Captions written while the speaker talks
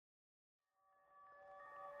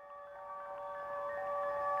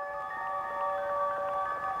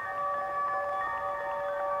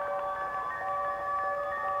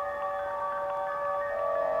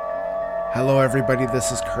Hello everybody,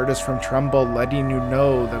 this is Curtis from Trumbull letting you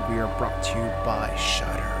know that we are brought to you by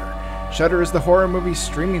Shudder. Shudder is the horror movie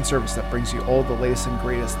streaming service that brings you all the latest and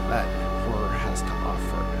greatest that horror has to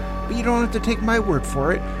offer. But you don't have to take my word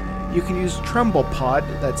for it. You can use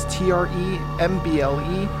TrumblePod, that's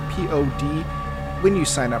TREMBLEPOD, when you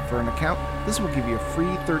sign up for an account. This will give you a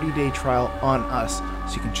free 30-day trial on us,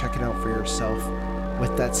 so you can check it out for yourself.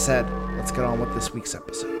 With that said, let's get on with this week's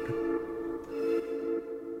episode.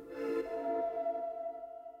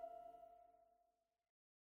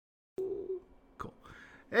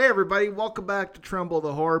 Hey everybody, welcome back to Trumbull,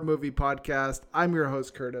 the horror movie podcast. I'm your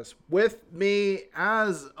host, Curtis. With me,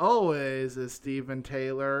 as always, is Stephen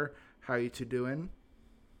Taylor. How you two doing?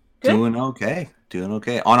 Good. Doing okay.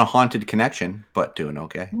 On a haunted connection, but doing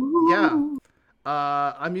okay. Yeah.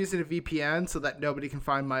 I'm using a VPN so that nobody can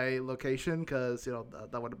find my location because,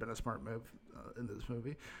 that would have been a smart move in this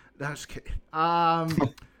movie. No, I'm just kidding.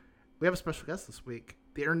 We have a special guest this week,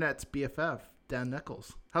 the internet's BFF. Dan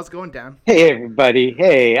Nichols. How's it going, Dan? Hey, everybody.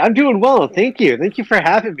 Hey, I'm doing well. Thank you. Thank you for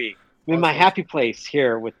having me. I'm in my happy place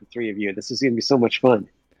here with the three of you. This is going to be so much fun.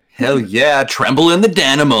 Hell yeah. Tremble in the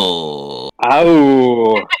Danimal.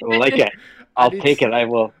 Oh, I like it. I'll take it. I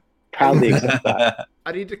will proudly accept that.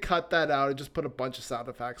 I need to cut that out and just put a bunch of sound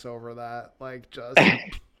effects over that. Like, just...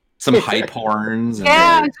 Some hype horns.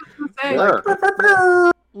 And yeah,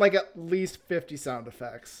 like at least 50 sound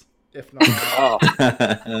effects. If not, oh,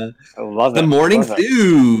 I love the morning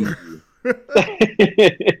food. But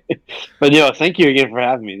thank you again for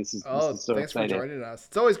having me. This is so thanks exciting. For joining us.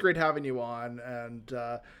 It's always great having you on. And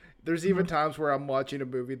there's even times where I'm watching a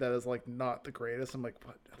movie that is like not the greatest. I'm like,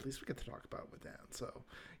 but at least we get to talk about it with Dan. So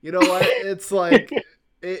you know what? It's like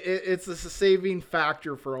it's a saving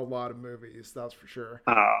factor for a lot of movies. That's for sure.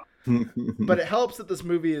 But it helps that this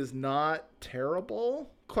movie is not terrible. ?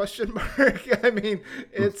 I mean,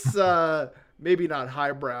 it's maybe not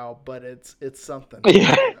highbrow, but it's something.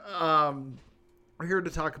 Yeah. We're here to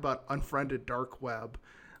talk about Unfriended Dark Web,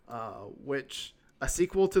 which a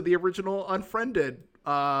sequel to the original Unfriended.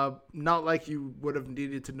 Not like you would have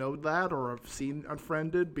needed to know that or have seen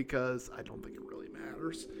Unfriended because I don't think it really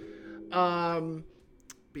matters. But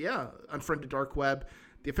yeah, Unfriended Dark Web.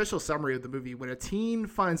 The official summary of the movie: when a teen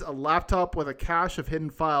finds a laptop with a cache of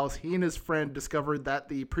hidden files, he and his friend discovered that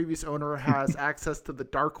the previous owner has access to the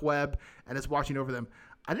dark web and is watching over them.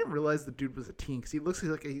 I didn't realize the dude was a teen because he looks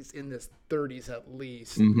like he's in his 30s at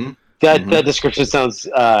least. Mm-hmm. That description sounds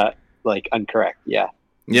like incorrect. Yeah.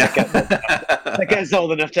 Yeah. That guy's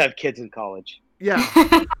old enough to have kids in college. Yeah.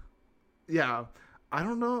 Yeah. I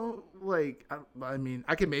don't know. Like, I mean,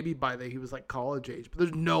 I can maybe buy that he was like college age, but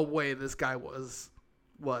there's no way this guy was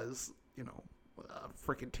a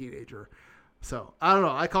freaking teenager. So I don't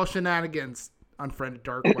know. I call shenanigans Unfriended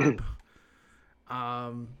Dark Web.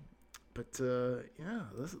 Yeah,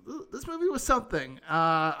 this movie was something.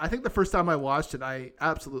 I think the first time I watched it, I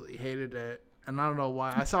absolutely hated it, and I don't know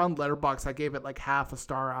why. I saw on Letterboxd I gave it like half a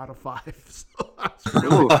star out of 5. So I was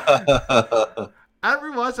really. I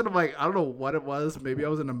rewatched it. I'm like, I don't know what it was. Maybe I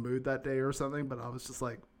was in a mood that day or something, but I was just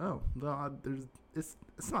like, oh no, it's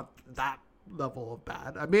not that level of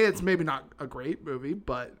bad. I mean, it's maybe not a great movie,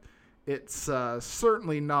 but it's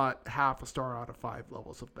certainly not half a star out of 5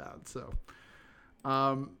 levels of bad. So,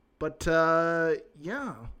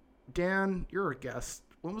 yeah, Dan, you're a guest.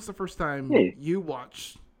 When was the first time you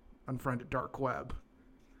watched Unfriended Dark Web?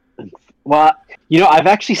 Well, I've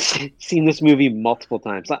actually seen this movie multiple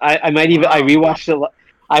times. I might even I rewatched it.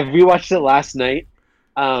 I rewatched it last night.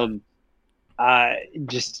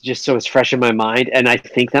 Just so it's fresh in my mind, and I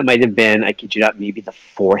think that might have been, I kid you not, maybe the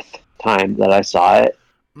 4th time that I saw it.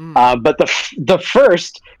 But the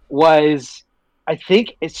first was, I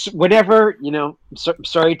think it's whenever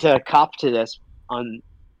sorry to cop to this on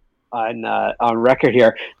record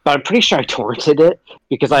here, but I'm pretty sure I torrented it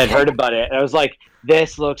because I had heard about it, and I was like,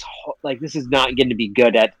 this looks like this is not going to be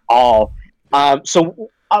good at all.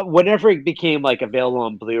 Whenever it became like available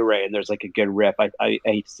on Blu-ray and there's like a good rip, I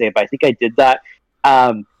hate to say it, but I think I did that.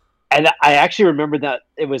 And I actually remember that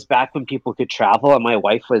it was back when people could travel and my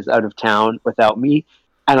wife was out of town without me,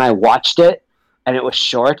 and I watched it, and it was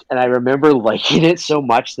short, and I remember liking it so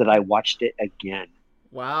much that I watched it again.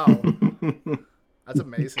 Wow. That's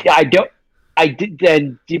amazing. I did,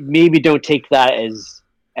 and maybe don't take that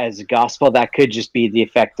as gospel. That could just be the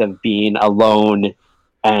effect of being alone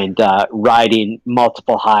and riding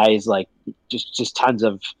multiple highs, like just tons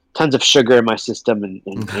of sugar in my system and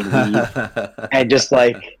weed, and just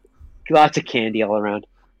like lots of candy all around.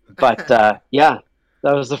 But yeah,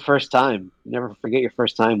 That was the first time. Never forget your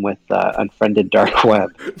first time with Unfriended Dark Web.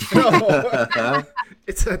 No.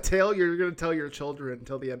 It's a tale you're going to tell your children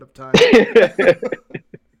until the end of time.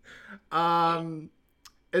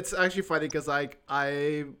 It's actually funny because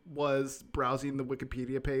I was browsing the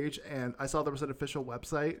Wikipedia page and I saw there was an official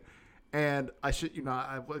website, and I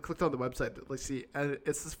clicked on the website to see, and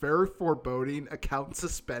it's this very foreboding account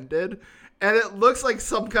suspended, and it looks like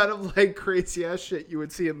some kind of like crazy ass shit you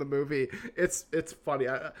would see in the movie. It's funny.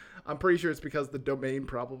 I'm pretty sure it's because the domain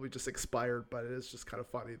probably just expired, but it is just kind of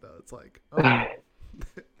funny though. It's like, oh,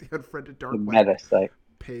 the Unfriended Dark Web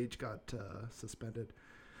page got suspended.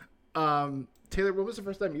 Taylor, when was the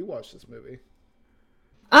first time you watched this movie?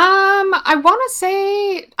 I want to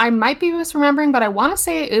say, I might be misremembering, but I want to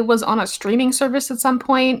say it was on a streaming service at some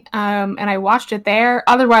point, and I watched it there.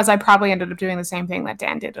 Otherwise, I probably ended up doing the same thing that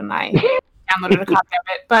Dan did, and I downloaded a copy of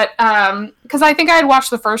it. But because I think I had watched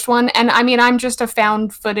the first one, and I mean, I'm just a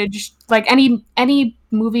found footage, like any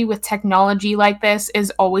movie with technology like this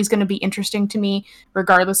is always going to be interesting to me,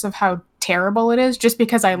 regardless of how terrible it is, just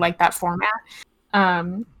because I like that format.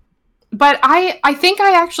 But I think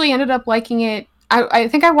I actually ended up liking it. I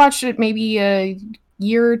think I watched it maybe a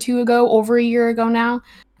year or two ago, over a year ago now.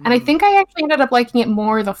 And I think I actually ended up liking it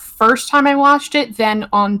more the first time I watched it than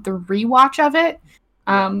on the rewatch of it.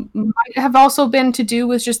 Might have also been to do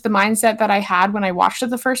with just the mindset that I had when I watched it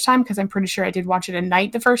the first time, because I'm pretty sure I did watch it at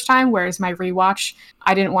night the first time, whereas my rewatch,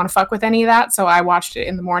 I didn't want to fuck with any of that, so I watched it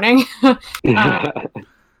in the morning. Yeah.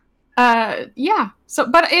 So,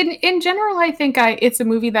 but in general, I think it's a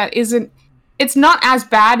movie that it's not as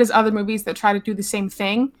bad as other movies that try to do the same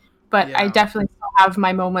thing, but I definitely still have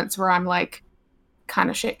my moments where I'm like kind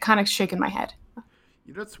of shaking my head.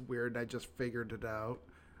 You know what's weird? I just figured it out.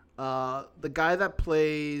 The guy that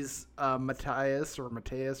plays Matthias or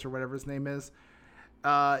whatever his name is,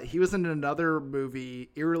 he was in another movie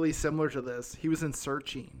eerily similar to this. He was in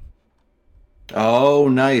Searching. Oh,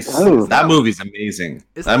 nice. Oh. That movie's amazing.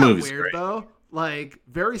 Isn't that movie's weird, great. though? Like,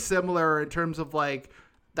 very similar in terms of, like,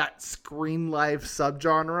 that screen life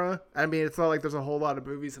subgenre. I mean, it's not like there's a whole lot of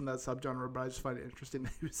movies in that subgenre, but I just find it interesting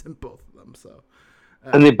that he was in both of them. So,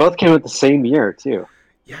 and they both came out the same year, too.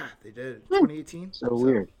 Yeah, they did. 2018. So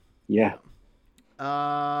weird. Yeah.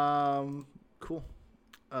 Cool.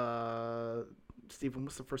 Stephen,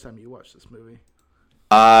 what's the first time you watched this movie?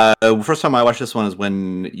 First time I watched this one is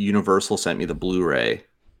when Universal sent me the Blu-ray.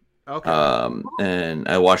 Okay. And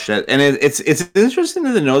I watched it, and it's interesting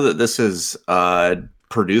to know that this is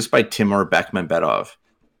produced by Timur Bekmambetov,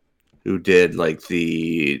 who did like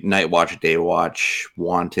the Night Watch, Day Watch,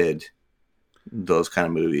 Wanted, those kind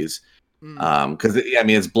of movies. Because I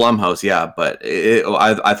mean, it's Blumhouse, yeah, but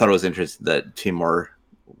I thought it was interesting that Timur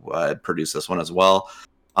produced this one as well.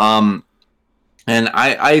 And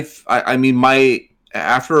I mean,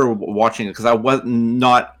 after watching it, because I was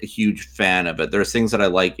not a huge fan of it. There's things that I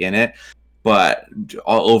like in it, but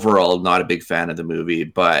overall not a big fan of the movie.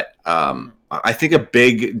 But I think a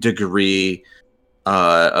big degree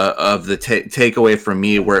of the takeaway from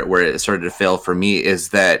me, where it started to fail for me, is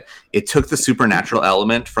that it took the supernatural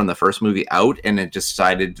element from the first movie out, and it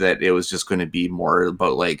decided that it was just going to be more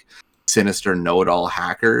about like sinister know-it-all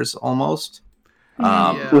hackers almost.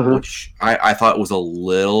 Which I thought was a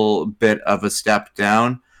little bit of a step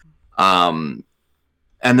down. And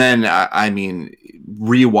then I mean,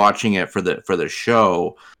 rewatching it for the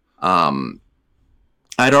show,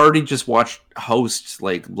 I'd already just watched Host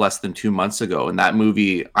like less than 2 months ago, and that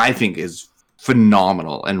movie I think is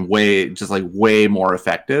phenomenal and way more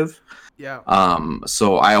effective. Yeah.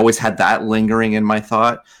 So I always had that lingering in my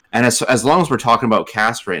thought. And as long as we're talking about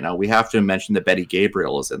cast right now, we have to mention that Betty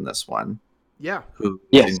Gabriel is in this one. Yeah. Who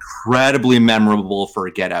is incredibly memorable for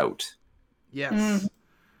Get Out. Yes.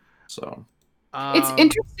 So it's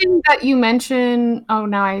interesting that you mention. Oh,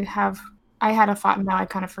 now I had a thought, and now I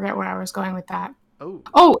kind of forget where I was going with that.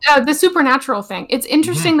 The supernatural thing. It's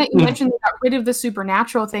interesting that you mentioned they got rid of the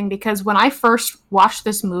supernatural thing, because when I first watched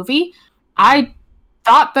this movie, I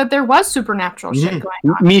thought that there was supernatural shit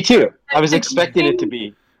going on. Me too. I was expecting it to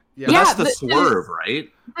be. Yeah, that's the swerve, right?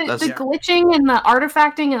 The glitching and the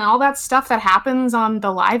artifacting and all that stuff that happens on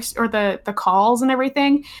the lives or the calls and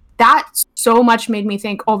everything, that so much made me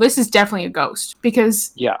think, oh, this is definitely a ghost,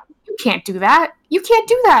 because you can't do that. You can't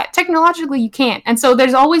do that. Technologically, you can't. And so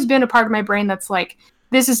there's always been a part of my brain that's like,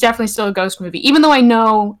 this is definitely still a ghost movie, even though I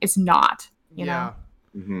know it's not, you know?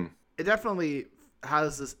 Mm-hmm. It definitely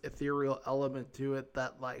has this ethereal element to it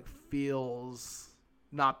that like feels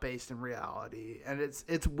not based in reality, and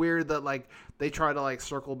it's weird that like they try to like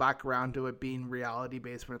circle back around to it being reality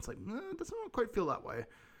based when it's like it doesn't quite feel that way.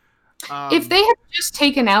 If they had just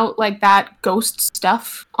taken out like that ghost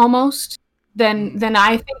stuff almost, then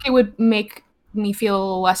I think it would make me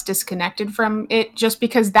feel less disconnected from it, just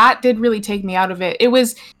because that did really take me out of it.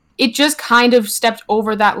 It just kind of stepped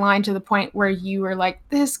over that line to the point where you were like,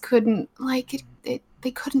 this couldn't, like,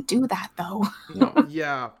 they couldn't do that though.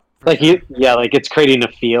 Yeah. Like like it's creating a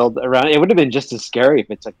field around. It would have been just as scary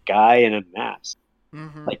if it's a guy in a mask,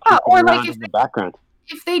 like or like in the background.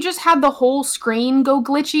 If they just had the whole screen go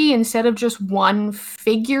glitchy instead of just one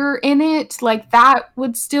figure in it, like that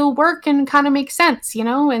would still work and kind of make sense, you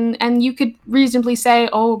know? And you could reasonably say,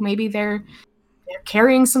 oh, maybe they're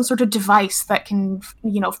carrying some sort of device that can,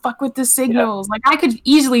 you know, fuck with the signals. Like I could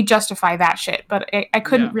easily justify that shit, but I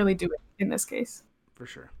couldn't really do it in this case. For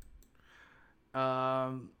sure.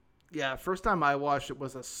 Yeah, first time I watched it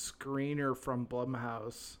was a screener from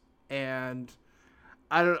Blumhouse, and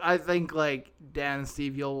I think like Dan and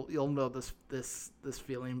Steve, you'll know this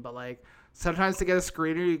feeling, but like sometimes to get a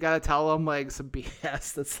screener, you gotta tell them like some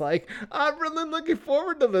BS that's like, I'm really looking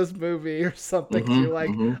forward to this movie or something. So you're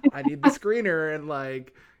like, I need the screener, and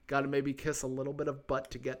like gotta maybe kiss a little bit of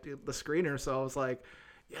butt to get to the screener. So I was like,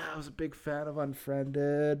 yeah, I was a big fan of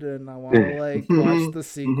Unfriended, and I want to like watch the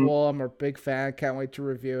sequel. I'm a big fan. Can't wait to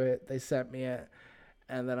review it. They sent me it,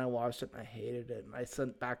 and then I watched it and I hated it. And I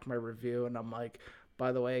sent back my review, and I'm like,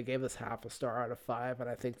 by the way, I gave this 0.5 star out of 5, and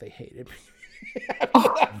I think they hated me.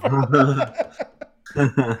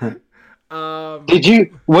 Did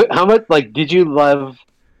you? How much? Like, did you love?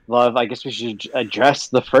 I guess we should address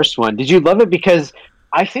the first one. Did you love it? Because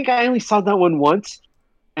I think I only saw that one once,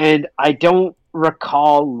 and I don't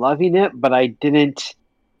recall loving it, but I didn't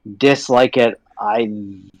dislike it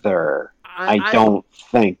either. I don't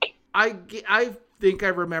think. I think I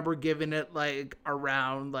remember giving it like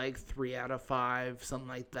around like 3 out of 5, something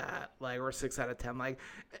like that, like, or 6 out of 10, like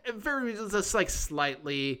very just like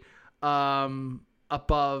slightly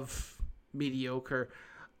above mediocre.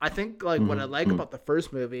 I think like what I like about the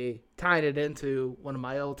first movie, tying it into one of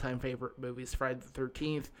my all-time favorite movies, Friday the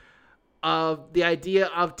 13th, the idea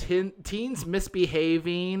of teens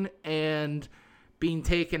misbehaving and being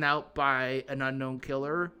taken out by an unknown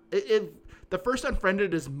killer. The first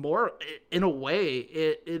Unfriended is more, in a way,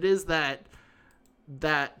 it is that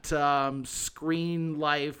screen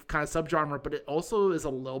life kind of subgenre, but it also is a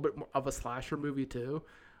little bit more of a slasher movie too.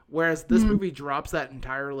 Whereas this movie drops that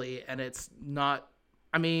entirely, and it's not.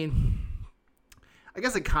 I mean, I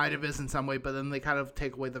guess it kind of is in some way, but then they kind of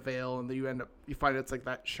take away the veil, and then you find it's like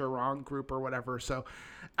that Chiron group or whatever. So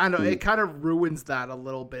I don't know, it kind of ruins that a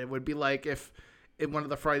little bit. It would be like if in one of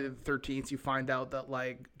the Friday the 13th you find out that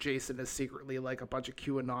like Jason is secretly like a bunch of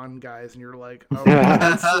QAnon guys, and you're like, oh,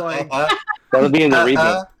 that's like that would be in the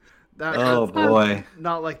reboot. Oh boy,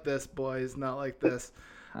 not like this, boys, not like this.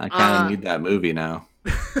 I kind of need that movie now.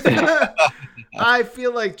 I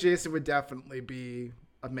feel like Jason would definitely be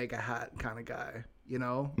a mega hat kind of guy, you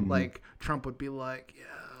know? Like Trump would be like, yeah,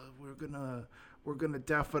 we're gonna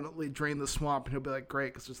definitely drain the swamp, and he'll be like,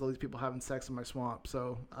 great, because there's all these people having sex in my swamp,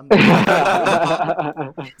 so I'm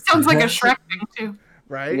sounds like a Shrek thing too,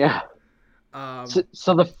 right? Yeah. So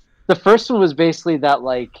the first one was basically that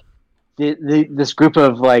like this group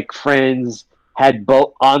of like friends had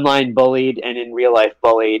online bullied and in real life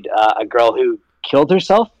bullied a girl who killed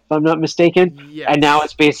herself, if I'm not mistaken. Yes. And now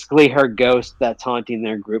it's basically her ghost that's haunting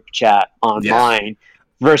their group chat online.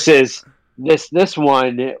 Versus this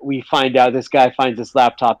one, we find out this guy finds this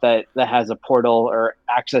laptop that has a portal or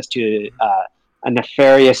access to a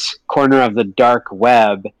nefarious corner of the dark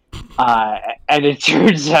web. And it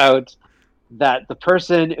turns out that the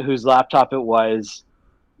person whose laptop it was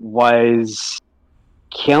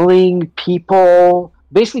killing people,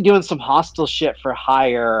 basically doing some hostile shit for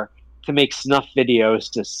hire to make snuff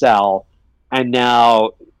videos to sell, and now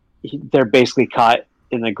they're basically caught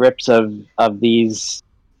in the grips of this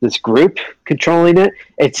group controlling it.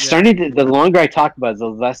 It's starting to, the longer I talk about it, the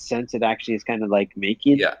less sense it actually is kind of like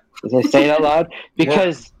making, as I say it out loud,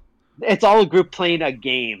 because it's all a group playing a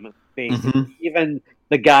game, basically. Even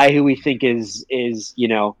the guy who we think is you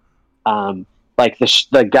know, like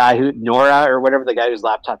the guy who, Nora or whatever, the guy whose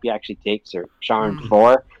laptop he actually takes, or Sharon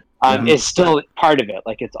 4, is still part of it.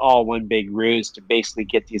 Like, it's all one big ruse to basically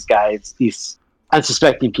get these guys, these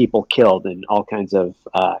unsuspecting people, killed in all kinds of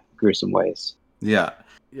gruesome ways. Yeah.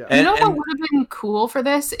 You know what would have been cool for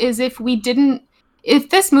this is if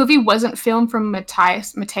this movie wasn't filmed from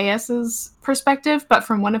Mateus's perspective, but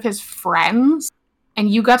from one of his friends, and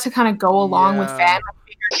you got to kind of go along with them and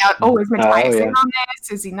figuring out, is Mateus in on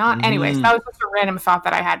this? Is he not? Anyways, that was just a random thought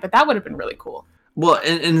that I had, but that would have been really cool. Well,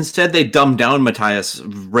 and instead they dumbed down Mateus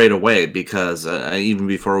right away, because even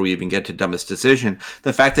before we even get to Dumbest Decision,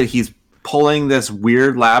 the fact that he's pulling this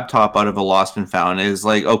weird laptop out of a lost and found is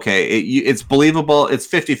like, okay, it's believable. It's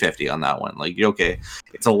 50-50 on that one. Like, okay,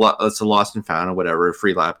 it's a lost and found or whatever, a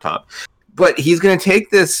free laptop. But he's going to take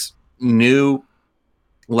this new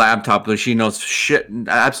laptop that she knows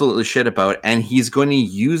absolutely shit about, and he's going to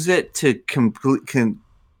use it to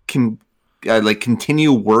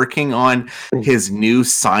continue working on his new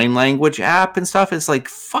sign language app and stuff. It's like,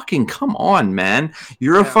 fucking come on, man.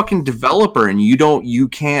 You're a fucking developer and you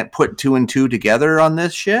can't put 2 and 2 together on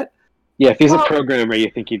this shit. Yeah, if he's a programmer,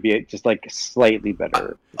 you think he'd be just like slightly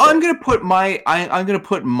better. I'm gonna put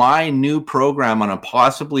my new program on a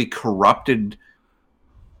possibly corrupted,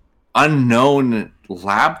 unknown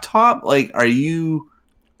laptop. Like, are you?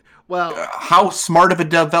 Well, how smart of a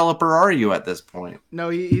developer are you at this point? No,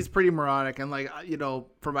 he's pretty moronic, and like,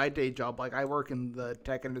 for my day job, like I work in the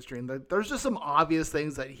tech industry, and there's just some obvious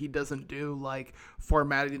things that he doesn't do, like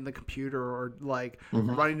formatting the computer or like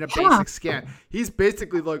running a basic scan. He's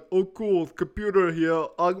basically like, "Oh, cool, computer here.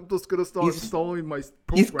 I'm just gonna start installing my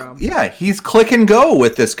program." He's click and go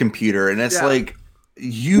with this computer, and it's like.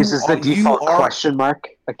 Uses the default question mark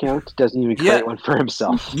account. Doesn't even create one for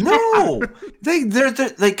himself. No, they're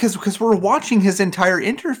like because we're watching his entire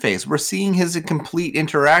interface. We're seeing his complete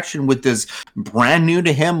interaction with this brand new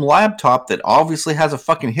to him laptop that obviously has a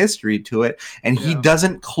fucking history to it, and he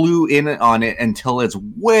doesn't clue in on it until it's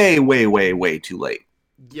way, way, way, way too late.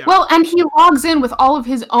 Yeah. Well, and he logs in with all of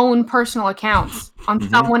his own personal accounts on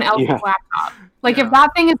someone else's laptop. Like if that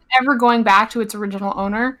thing is ever going back to its original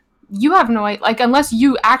owner. You have no idea, like, unless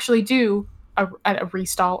you actually do a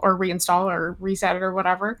reinstall or reset it or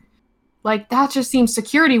whatever. Like, that just seems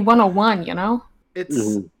security 101, you know?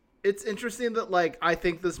 It's interesting that, like, I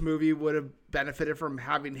think this movie would have benefited from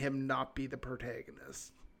having him not be the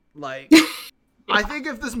protagonist. Like, I think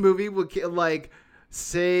if this movie would, like,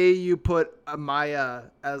 say you put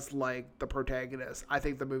Amaya as, like, the protagonist, I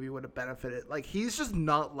think the movie would have benefited. Like, he's just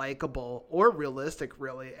not likable or realistic,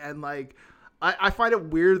 really. And, like... I find it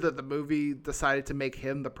weird that the movie decided to make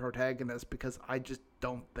him the protagonist because I just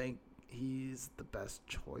don't think he's the best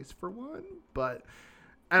choice for one. But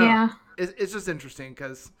I don't know. It's just interesting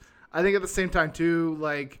because I think at the same time too,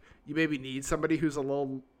 like you maybe need somebody who's a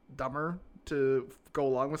little dumber to go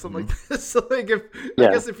along with something like this. So like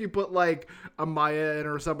I guess if you put like Amaya in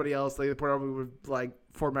or somebody else, they probably would like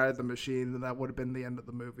formatted the machine and that would have been the end of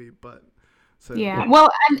the movie. But. So,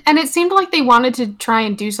 well, and it seemed like they wanted to try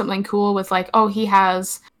and do something cool with like, oh, he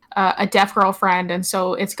has a deaf girlfriend, and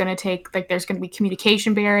so it's going to take, like, there's going to be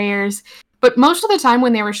communication barriers. But most of the time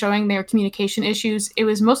when they were showing their communication issues, it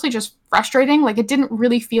was mostly just frustrating. Like, it didn't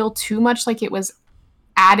really feel too much like it was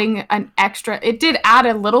adding an extra... It did add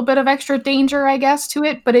a little bit of extra danger, I guess, to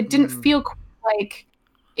it, but it didn't feel like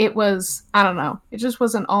it was... I don't know. It just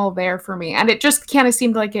wasn't all there for me. And it just kind of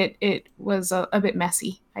seemed like it was a bit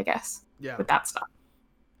messy, I guess. Yeah. With that stuff.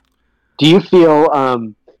 Do you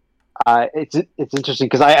feel it's interesting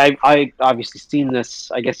because I obviously seen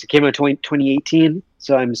this. I guess it came out 2018,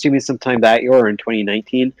 so I'm assuming sometime that year or in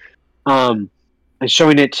 2019. I'm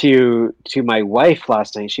showing it to my wife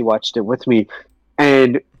last night. She watched it with me,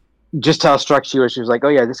 and just how struck she was. She was like, "Oh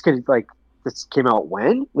yeah, this came out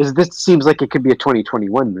when? This seems like it could be a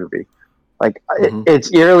 2021 movie. Like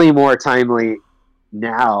it's eerily more timely."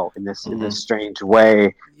 Now in this strange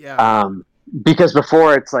way, because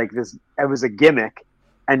before it's like this, it was a gimmick,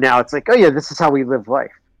 and now it's like, oh yeah, this is how we live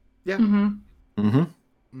life.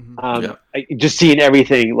 Just seeing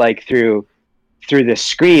everything like through the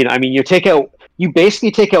screen. I mean, you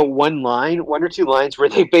basically take out one or two lines where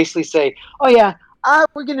they basically say, oh yeah,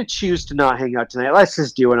 we're gonna choose to not hang out tonight. Let's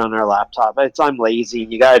just do it on our laptop. I'm lazy.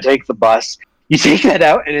 You gotta take the bus. You take that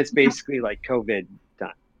out, and it's basically like COVID.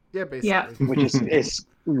 Yeah, basically. Yeah. Which is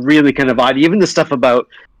really kind of odd. Even the stuff about,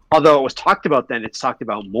 although it was talked about then, it's talked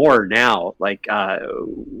about more now, like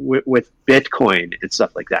with Bitcoin and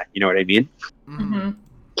stuff like that. You know what I mean?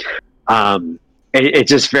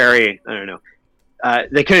 It's just very, I don't know.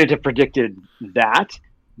 They couldn't have predicted that,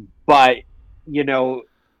 but you know,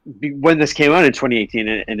 when this came out in 2018,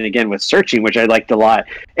 and again with Searching, which I liked a lot,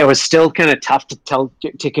 it was still kind of tough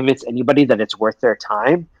to convince anybody that it's worth their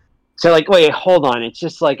time. So like, wait, hold on. It's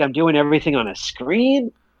just like I'm doing everything on a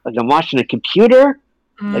screen. Like I'm watching a computer.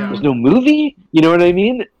 Like there's no movie. You know what I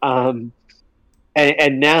mean? And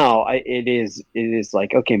now it is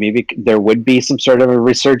like, okay, maybe there would be some sort of a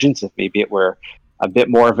resurgence if maybe it were a bit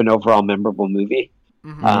more of an overall memorable movie.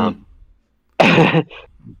 But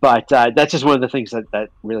that's just one of the things that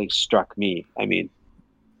really struck me. I mean,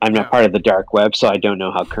 I'm not part of the dark web, so I don't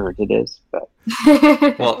know how current it is. But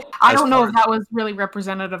Well, I as don't know far if that was really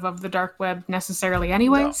representative of the dark web necessarily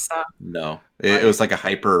anyway. No. So No, it was like a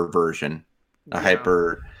hyper version, a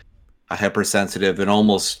hypersensitive and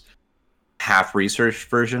almost half research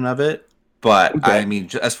version of it. But Okay. I mean,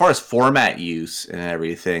 as far as format use and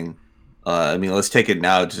everything, I mean, let's take it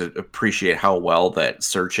now to appreciate how well that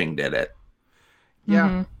Searching did it.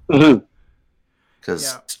 Yeah. Mhm.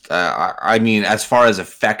 Because I mean, as far as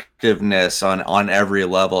effectiveness on every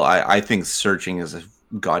level, I think Searching is a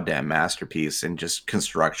goddamn masterpiece in just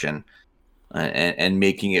construction and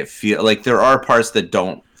making it feel like there are parts that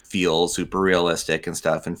don't feel super realistic and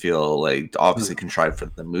stuff and feel like obviously contrived for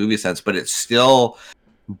the movie sense, but it's still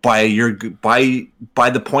by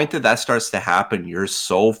the point that starts to happen, you're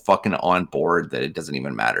so fucking on board that it doesn't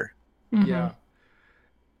even matter. Yeah.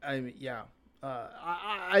 I mean, yeah.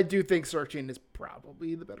 I do think Searching is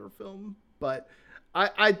probably the better film, but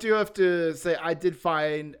I do have to say I did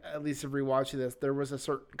find, at least if rewatching this, there was a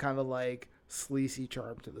certain kind of like sleazy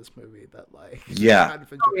charm to this movie that like kind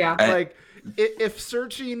of like if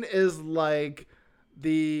Searching is like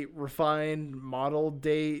the refined model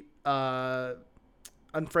date,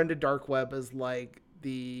 Unfriended Dark Web is like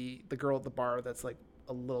the girl at the bar that's like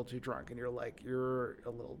a little too drunk and you're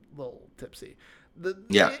a little tipsy.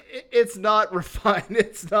 It's not refined.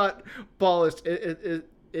 It's not polished.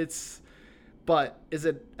 It's, but is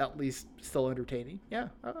it at least still entertaining? Yeah.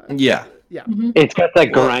 Yeah. It's got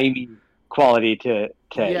that grimy quality to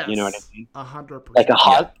yes, you know what I mean? 100%. Like a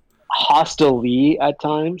Hostel Lee at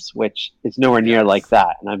times, which is nowhere near like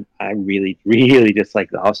that. And I really, really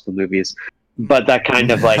dislike the Hostel movies. But that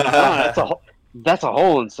kind of like, that's a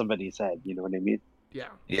hole in somebody's head. You know what I mean? Yeah.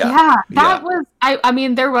 That was. I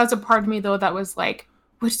mean, there was a part of me though that was like,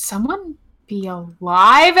 would someone be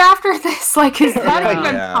alive after this? Like, is that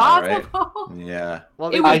even possible? Right? Yeah.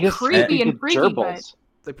 Well, it was creepy and freaky. But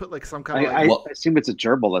they put like some kind of. I assume it's a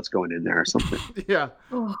gerbil that's going in there or something. Yeah.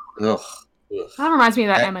 Ugh. That reminds me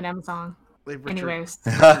of that Eminem song. Anyways.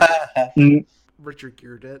 Richard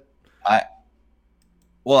Gere did.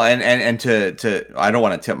 Well, and to I don't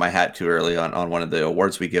want to tip my hat too early on one of the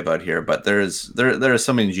awards we give out here, but there is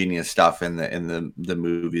some ingenious stuff in the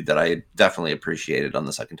movie that I definitely appreciated on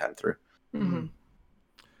the second time through.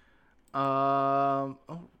 All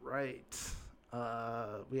right.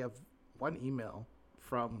 We have one email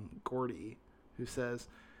from Gordy who says,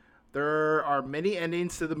 there are many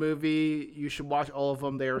endings to the movie. You should watch all of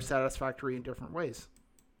them. They are satisfactory in different ways.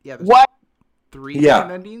 Yeah. What? 3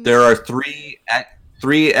 different endings? There are three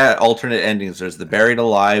alternate endings. There's the Buried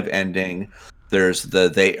Alive ending. There's the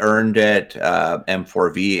They Earned It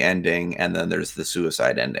M4V ending, and then there's the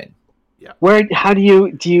Suicide ending. Yeah. How do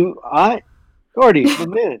you Gordy, the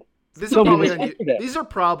man. These are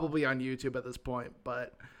probably on YouTube at this point,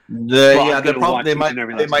 but they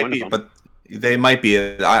might be.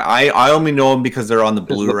 I only know them because they're on the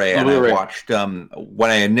Blu-ray, and I watched when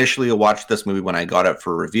I initially watched this movie when I got it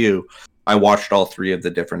for review. I watched all 3 of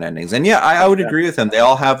the different endings, and I would agree with them. They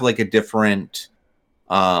all have like a different.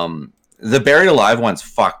 The Buried Alive one's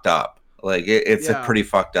fucked up. Like it's a pretty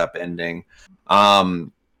fucked up ending.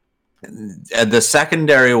 The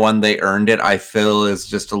secondary one, They Earned It, I feel is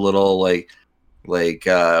just a little like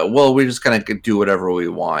well, we're just gonna do whatever we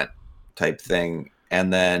want type thing,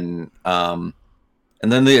 and then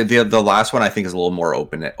the last one I think is a little more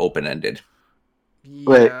open ended. Yeah.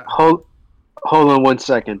 Wait, hold on 1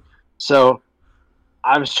 second. So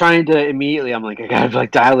I was trying to immediately, I'm like, I gotta like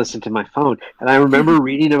dial this into my phone. And I remember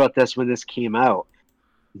reading about this when this came out,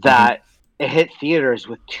 that it hit theaters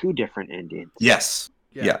with 2 different endings. Yes.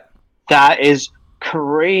 Yeah. That is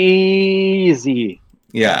crazy.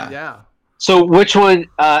 Yeah. So which one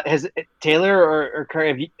has Taylor or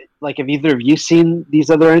Carrie, have either of you seen these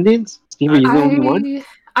other endings? Steve, are you the only one?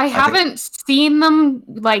 I haven't seen them,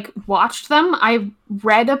 watched them. I've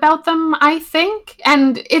read about them, I think.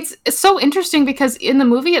 And it's so interesting because in the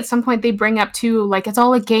movie at some point they bring up too, it's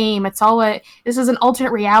all a game. This is an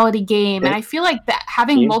alternate reality game. And I feel like that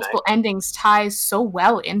having multiple endings ties so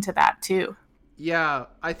well into that too. Yeah,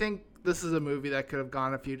 I think this is a movie that could have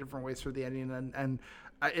gone a few different ways for the ending. And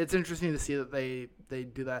it's interesting to see that they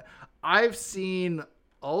do that. I've seen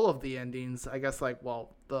all of the endings, I guess,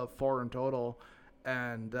 the 4 in total.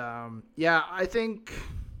 And I think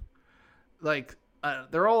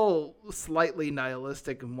they're all slightly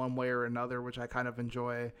nihilistic in one way or another, which I kind of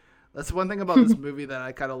enjoy. That's one thing about this movie that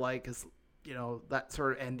I kind of like is, that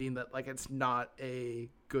sort of ending that it's not a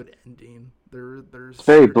good ending. There's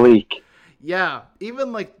very bleak. Yeah,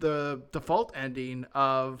 even the default ending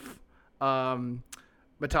of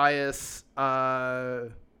Matthias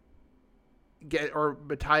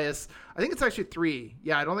Matthias. I think it's actually 3.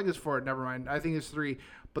 Yeah, I don't think it's 4. Never mind. I think it's 3.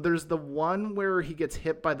 But there's the one where he gets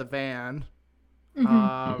hit by the van.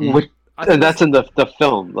 And that's in the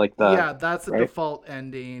film, like that's the default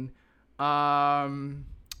ending. And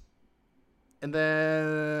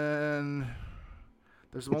then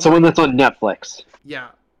there's the one that's on Netflix. Yeah,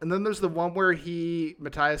 and then there's the one where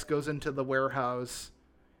Matthias goes into the warehouse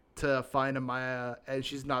to find Amaya, and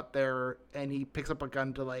she's not there, and he picks up a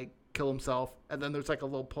gun to like kill himself, and then there's like a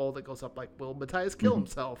little poll that goes up like, "Will Matthias kill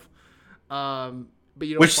himself?" But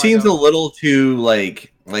you don't Which seems a little too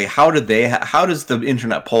like how does the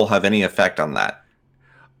internet poll have any effect on that?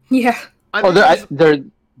 Yeah.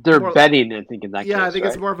 They're betting, I think, in that case. Yeah, I think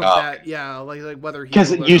it's more of a bet. Yeah, like whether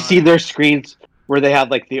because you see their screens where they have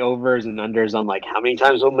like the overs and unders on like how many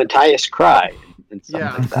times will Matthias cry and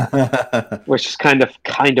stuff like that, which is kind of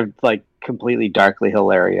like completely darkly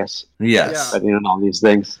hilarious. Yes, betting on all these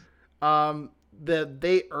things. The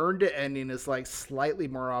they earned it ending is like slightly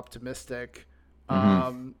more optimistic.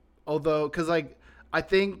 Although, because like I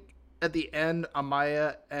think at the end,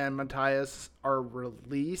 Amaya and Matthias are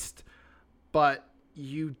released, but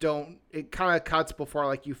it kind of cuts before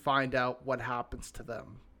like you find out what happens to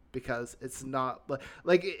them, because it's not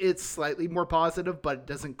like it's slightly more positive, but it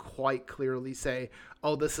doesn't quite clearly say,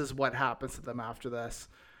 oh, this is what happens to them after this.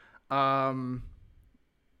 And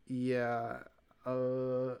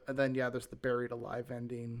then there's the buried alive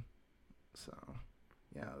ending. So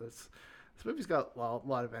this movie's got a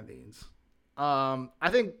lot of endings. I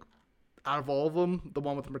think out of all of them, the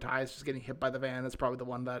one with Matthias just getting hit by the van is probably the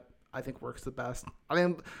one that I think works the best. I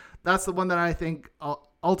mean, that's the one that I think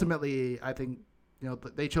ultimately,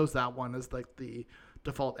 they chose that one as like the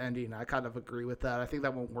default ending. I kind of agree with that. I think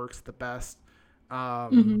that one works the best.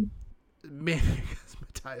 Mainly because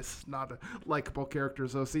Matthias is not a likable character.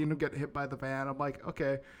 So seeing him get hit by the van, I'm like,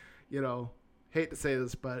 okay, hate to say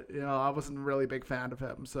this, but I wasn't really a big fan of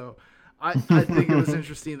him. So I think it was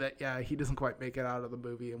interesting that he doesn't quite make it out of the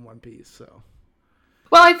movie in one piece. So.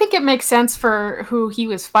 Well, I think it makes sense for who he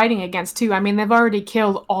was fighting against, too. I mean, they've already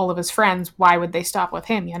killed all of his friends. Why would they stop with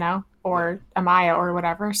him, or Amaya or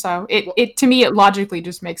whatever? So to me, it logically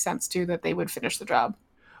just makes sense, too, that they would finish the job.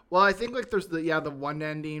 Well, I think like there's the one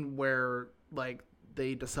ending where like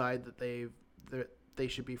they decide that they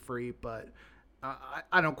should be free, but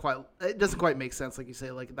I don't quite. It doesn't quite make sense, like you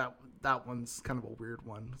say. Like that one's kind of a weird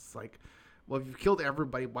one. It's like, well, if you've killed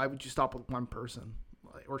everybody, why would you stop with one person?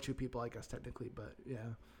 Or 2 people, I guess, technically, but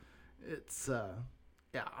it's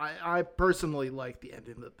I personally like the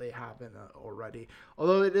ending that they have in already.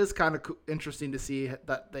 Although it is kind of interesting to see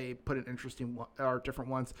that they put in different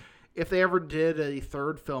ones. If they ever did a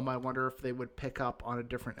third film, I wonder if they would pick up on a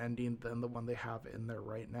different ending than the one they have in there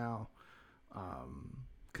right now.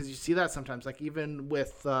 Because you see that sometimes, like even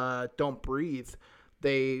with Don't Breathe,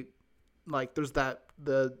 they like there's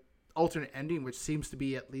the alternate ending, which seems to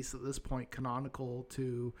be, at least at this point, canonical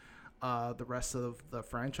to the rest of the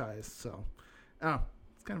franchise. So,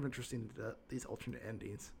 it's kind of interesting, these alternate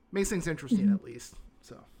endings. Makes things interesting, at least.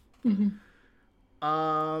 So,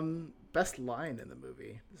 best line in the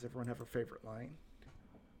movie. Does everyone have a favorite line?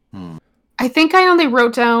 I think I only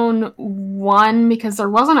wrote down one because there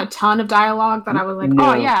wasn't a ton of dialogue that I was like,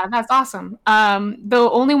 oh yeah, that's awesome. The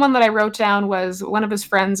only one that I wrote down was one of his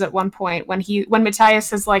friends at one point when Matthias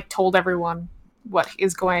has like told everyone what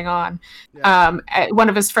is going on. One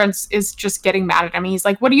of his friends is just getting mad at him. He's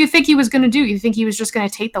like, what do you think he was going to do? You think he was just going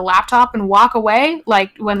to take the laptop and walk away?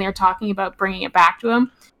 Like when they're talking about bringing it back to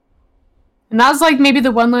him. And that was like maybe the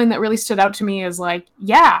one line that really stood out to me is like,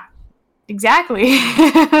 yeah, exactly.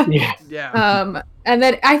 And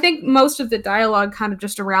then I think most of the dialogue kind of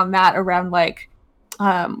just around like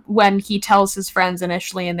when he tells his friends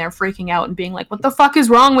initially and they're freaking out and being like, what the fuck is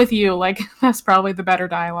wrong with you? Like, that's probably the better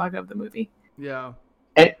dialogue of the movie. Yeah.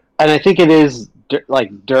 And I think it is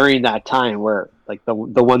like during that time where like the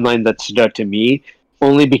one line that stood out to me,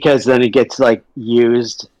 only because then it gets like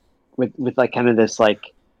used with like kind of this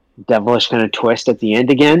like devilish kind of twist at the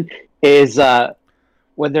end again, is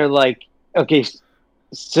when they're like, okay,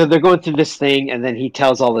 so they're going through this thing, and then he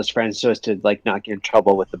tells all his friends so as to like not get in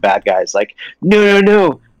trouble with the bad guys. Like,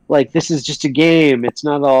 no, like this is just a game. It's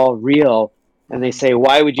not all real. And they say,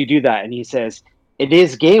 why would you do that? And he says, it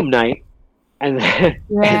is game night. And then,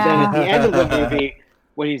 and then at the end of the movie,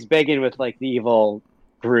 when he's begging with like the evil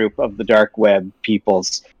group of the dark web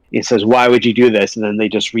peoples, he says, why would you do this? And then they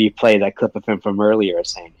just replay that clip of him from earlier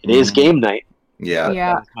saying, it is game night.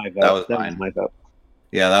 Yeah. That was my vote.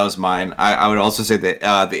 Yeah, that was mine. I would also say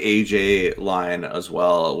that the AJ line as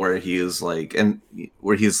well, where he's like trying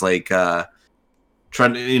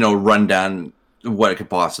to run down what it could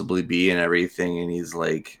possibly be and everything, and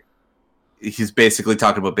he's basically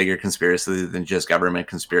talking about bigger conspiracy than just government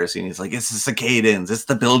conspiracy, and he's like, it's the Cicadans, it's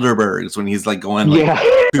the Bilderbergs, when he's like going like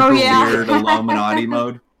super weird Illuminati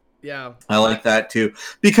mode. Yeah, I like that too,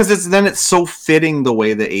 because it's so fitting the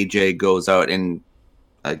way that AJ goes out, and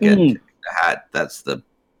again, the hat.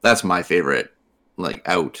 That's my favorite, like,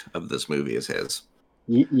 out of this movie is his.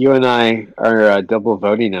 You and I are double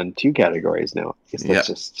voting on 2 categories now. Yeah.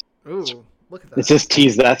 Ooh, look at that. Let's just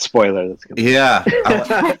tease that spoiler. That's gonna Yeah.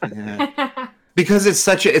 Because it's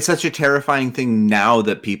such a terrifying thing now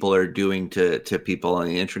that people are doing to people on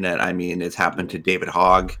the internet. I mean, it's happened to David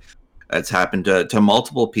Hogg. It's happened to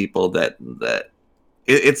multiple people that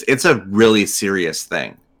it's a really serious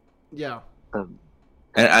thing. Yeah.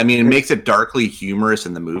 And I mean, it makes it darkly humorous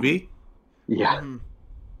in the movie. Yeah.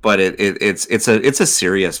 But it's a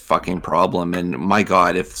serious fucking problem, and my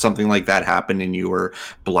God, if something like that happened and you were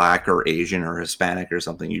Black or Asian or Hispanic or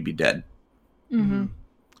something, you'd be dead. Mm-hmm.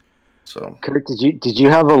 So, Kurt, did you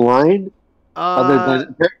have a line? Other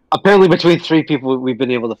than apparently between 3 people, we've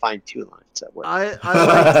been able to find 2 lines that work. I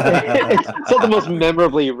liked It's not the most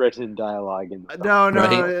memorably written dialogue in the film. No,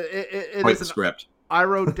 Right? it quite is the script. I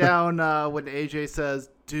wrote down when AJ says,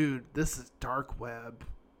 "Dude, this is dark web,"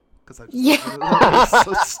 because it's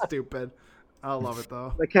so stupid. I love it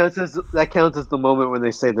though. That counts as the moment when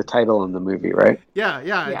they say the title in the movie, right? Yeah. I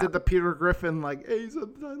Yeah. did the Peter Griffin like, "Hey, he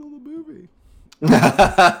said the title of the movie."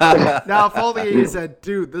 Now, if only he said,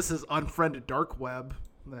 "Dude, this is unfriended dark web,"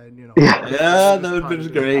 then Yeah, that would have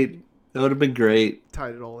been great. That would have been great.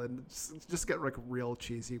 Tied it all in, just get like real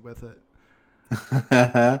cheesy with it.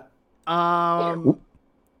 Oh,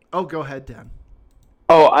 go ahead, Dan.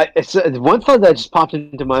 Oh, it's one thought that just popped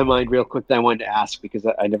into my mind real quick that I wanted to ask because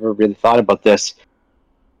I never really thought about this.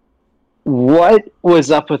 What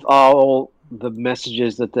was up with all the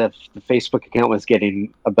messages that the Facebook account was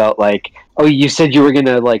getting about, like, oh, you said you were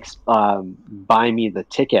gonna like buy me the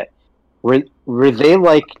ticket? Were they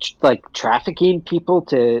like trafficking people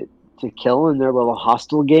to kill in their little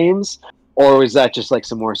hostile games, or was that just like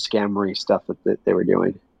some more scammery stuff that they were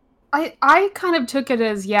doing? I kind of took it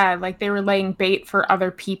as, like they were laying bait for other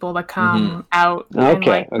people to come out and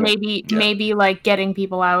maybe like getting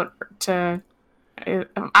people out to.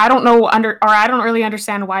 I don't know I don't really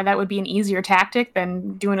understand why that would be an easier tactic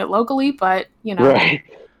than doing it locally, but right.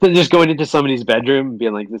 They're just going into somebody's bedroom and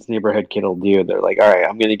being like, "This neighborhood kid will do." They're like, "All right,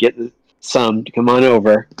 I'm gonna get some to come on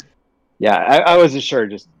over." Yeah, I wasn't sure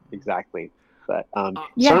just exactly, but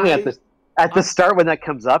certainly at the start when that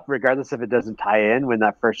comes up, regardless if it doesn't tie in, when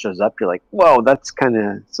that first shows up, you're like, whoa, that's kind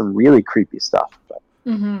of some really creepy stuff. But.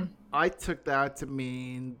 I took that to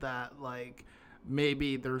mean that, like,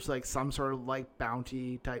 maybe there's like some sort of like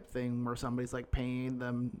bounty type thing where somebody's like paying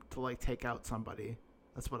them to like take out somebody.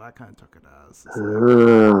 That's what I kind of took it as.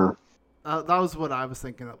 That was what I was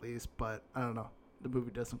thinking, at least, but I don't know. The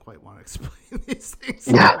movie doesn't quite want to explain these things.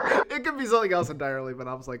 Yeah. It could be something else entirely, but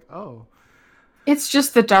I was like, oh. It's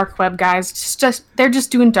just the dark web guys. They're just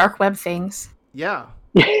doing dark web things. Yeah.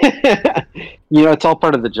 It's all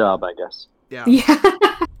part of the job, I guess. Yeah.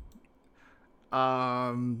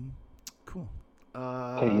 Cool.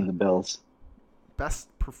 Paying the bills. Best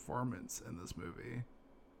performance in this movie.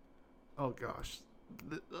 Oh gosh.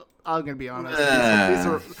 I'm gonna be honest.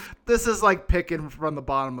 This is like picking from the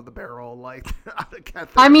bottom of the barrel. Like,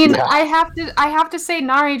 I mean, I have to say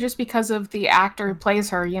Nari just because of the actor who plays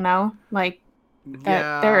her. Like.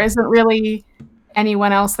 That there isn't really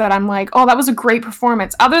anyone else that I'm like, oh, that was a great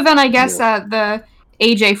performance. Other than, I guess, the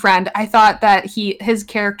AJ friend, I thought that his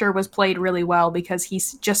character was played really well because he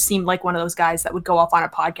just seemed like one of those guys that would go off on a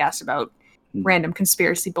podcast about random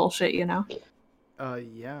conspiracy bullshit, Yeah.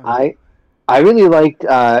 I really liked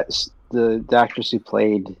the actress who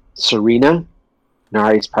played Serena,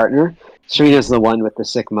 Nari's partner. Serena's the one with the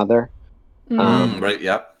sick mother. Right,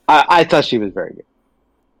 yeah. I thought she was very good.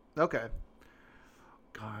 Okay.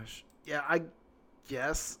 Gosh. Yeah, I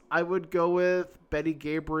guess I would go with Betty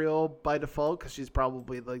Gabriel by default because she's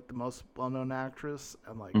probably like the most well-known actress,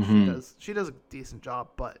 and like she does a decent job.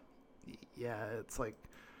 But yeah, it's like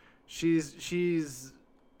she's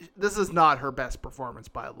this is not her best performance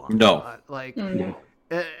by a long shot. Like, and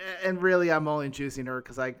really, I'm only choosing her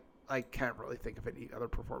because I can't really think of any other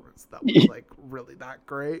performance that was like really that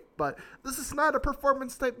great. But this is not a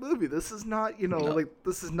performance type movie. This is not, like,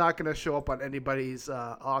 this is not going to show up on anybody's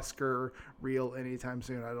Oscar reel anytime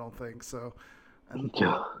soon. I don't think so. And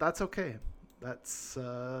that's okay. That's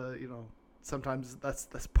sometimes that's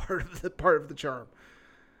part of the charm.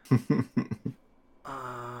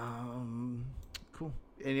 Cool.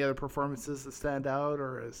 Any other performances that stand out,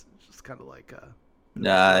 or is it just kind of like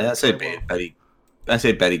Nah, I say Betty.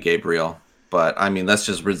 Betty Gabriel, but I mean that's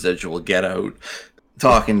just residual Get Out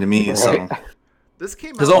talking to me. Right. So This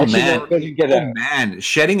came out. because oh Actually, man,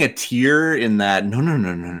 shedding a tear in that no,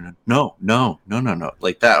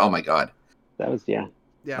 like that. Oh my god, that was Yeah.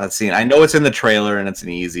 that scene. I know it's in the trailer and it's an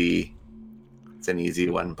easy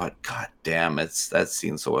one, but god damn, that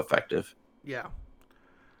scene's so effective. Yeah.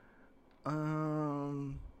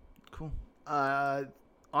 Cool.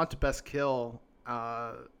 On to best kill.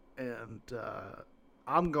 And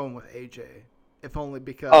I'm going with AJ, if only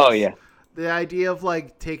because. Oh yeah. The idea of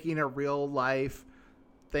like taking a real life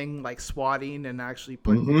thing like swatting and actually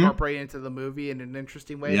incorporating into the movie in an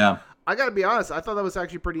interesting way. Yeah. I gotta be honest, I thought that was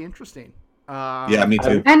actually pretty interesting. Yeah, me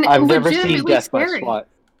too. And I've never seen legitimately Death by scary. SWAT.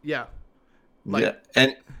 Yeah. Yeah,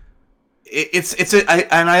 and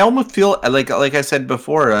I almost feel like I said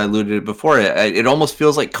before, I alluded to it before. It almost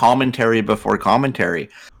feels like commentary before commentary,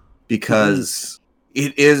 because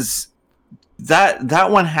it is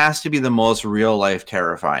that one has to be the most real life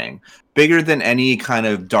terrifying, bigger than any kind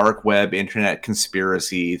of dark web internet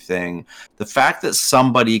conspiracy thing. The fact that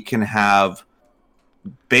somebody can have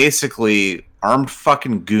basically armed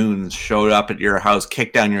fucking goons showed up at your house,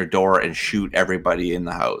 kick down your door, and shoot everybody in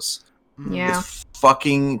the house. Yeah. It's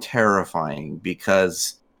fucking terrifying,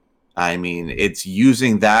 because I mean it's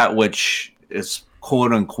using that which is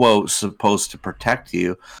quote unquote supposed to protect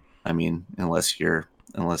you. I mean, unless you're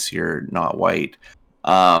not white,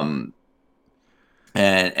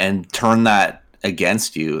 and turn that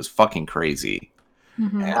against you is fucking crazy.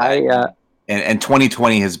 Mhm. And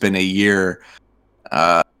 2020 has been a year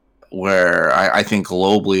where I think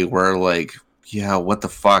globally we're like, yeah, what the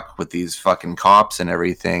fuck with these fucking cops and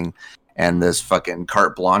everything, and this fucking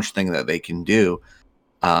carte blanche thing that they can do.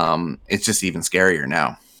 It's just even scarier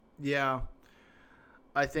now. Yeah.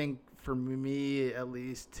 I think for me at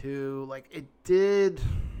least too, like it did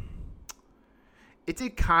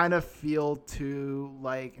kind of feel too,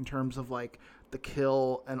 like, in terms of like the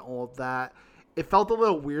kill and all of that, it felt a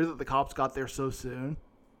little weird that the cops got there so soon.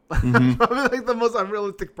 Mhm. Probably like the most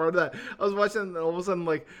unrealistic part of that. I was watching and all of a sudden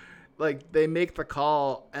like they make the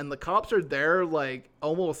call and the cops are there like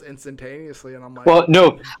almost instantaneously, and I'm like, Well,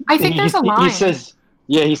 no. I think there's a line.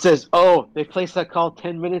 He says, oh, they placed that call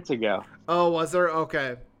 10 minutes ago. oh, was there?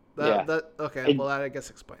 Okay. Yeah. Okay. Well, that I guess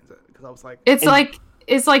explains it, because I was like, It's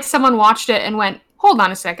like someone watched it and went, hold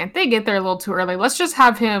on a second, they get there a little too early. Let's just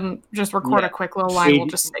have him just record Yeah. a quick little line. We'll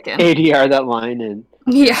just stick in. ADR that line. And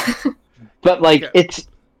Yeah. But like, Okay. it's,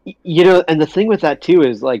 you know, and the thing with that too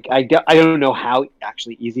is like, I don't know how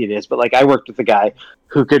actually easy it is, but like I worked with a guy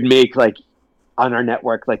who could make like on our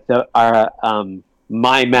network, like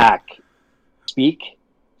my Mac speak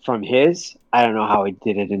from his. I don't know how he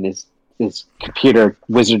did it in his computer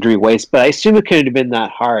wizardry waste, but I assume it couldn't have been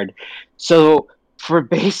that hard. So for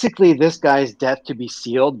basically this guy's death to be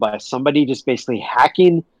sealed by somebody just basically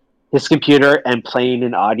hacking his computer and playing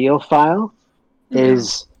an audio file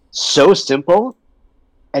is so simple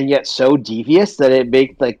and yet so devious that it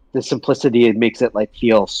makes like the simplicity, it makes it like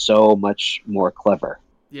feel so much more clever.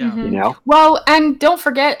 yeah. Mhm. You know? Well, and don't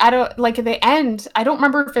forget, I don't like at the end. I don't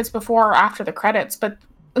remember if it's before or after the credits, but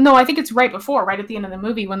no, I think it's right before, right at the end of the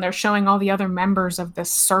movie when they're showing all the other members of this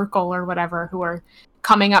circle or whatever who are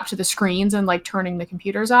coming up to the screens and like turning the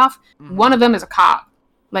computers off. Mhm. One of them is a cop.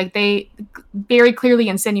 Like they very clearly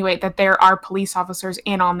insinuate that there are police officers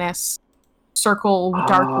in on this circle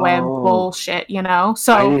dark web Oh. bullshit, you know? I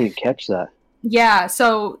So didn't even catch that. yeah,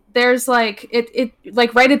 so there's like it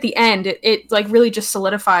like right at the end, it like really just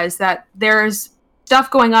solidifies that there's stuff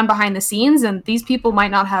going on behind the scenes, and these people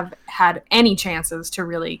might not have had any chances to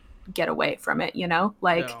really get away from it, you know?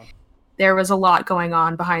 Like No. there was a lot going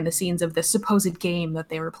on behind the scenes of this supposed game that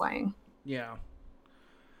they were playing. Yeah.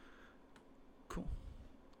 Cool.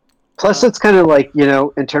 Plus, it's kind of like, you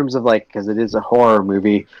know, in terms of like, because it is a horror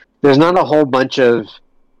movie, there's not a whole bunch of,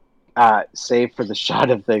 save for the shot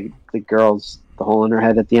of the girl's, the hole in her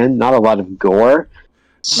head at the end, not a lot of gore.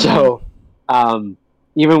 So,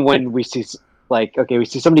 even when we see, like, okay, we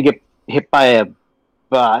see somebody get hit by a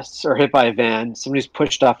bus or hit by a van, somebody's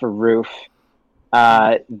pushed off a roof,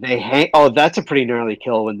 they hang, oh, that's a pretty gnarly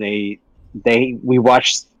kill when we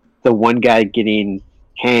watched the one guy getting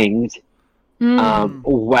hanged,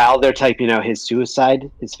 while they're typing out his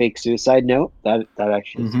fake suicide note. That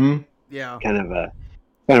actually is Yeah. kind of a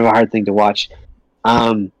hard thing to watch.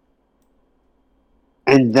 And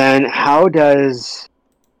then how does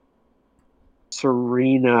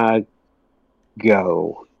Serena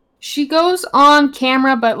go? She goes on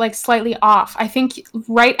camera, but like slightly off. I think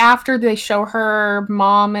right after they show her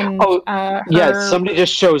mom and Yeah, somebody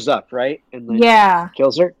just shows up, right? And then yeah,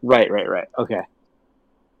 kills her. Right. Okay.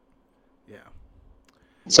 Yeah.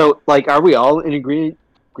 So, like, are we all in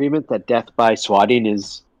agreement that death by swatting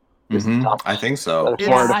is tough? I think so. A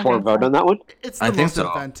 4-4 vote on that one? It's the I think most so.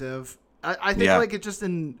 inventive. I think like it just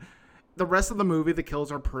in the rest of the movie, the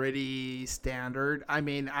kills are pretty standard. I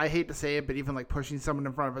mean, I hate to say it, but even like pushing someone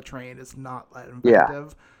in front of a train is not that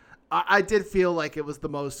inventive. I did feel like it was the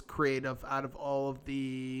most creative out of all of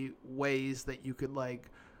the ways that you could like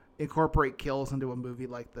incorporate kills into a movie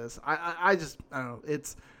like this. I don't know.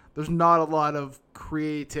 There's not a lot of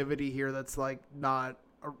creativity here that's like not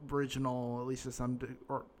original, at least to some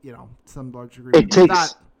large degree. It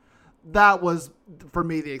takes that was for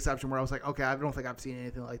me the exception where I was like, okay, I don't think I've seen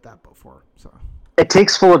anything like that before. So it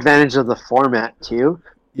takes full advantage of the format too,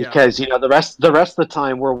 because the rest of the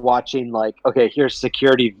time we're watching like, okay, here's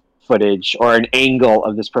security footage or an angle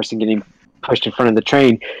of this person getting pushed in front of the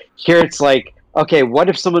train. Here it's like, okay, what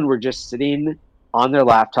if someone were just sitting on their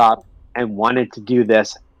laptop and wanted to do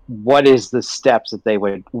this? What are the steps that they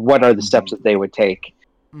would take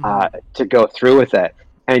to go through with it?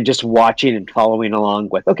 And just watching and following along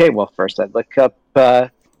with, okay, well, first I'd look up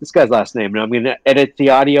this guy's last name, and I'm going to edit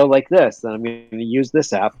the audio like this, then I'm going to use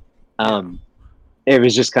this app. It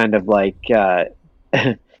was just kind of like, I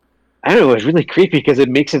don't know, it was really creepy because it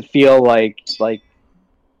makes it feel like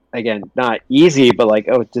again, not easy, but like,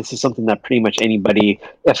 oh, this is something that pretty much anybody,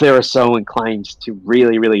 if they were so inclined to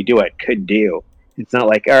really, really do it, could do. It's not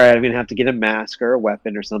like, all right, I'm going to have to get a mask or a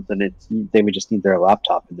weapon or something. They would just need their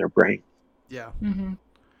laptop and their brain. Yeah. Mm-hmm.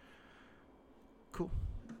 Cool.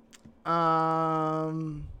 All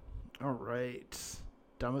right.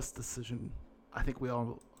 Dumbest decision. I think we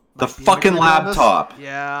all. The fucking laptop.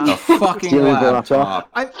 Yeah. The fucking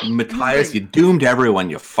laptop. Matthias, you doomed everyone,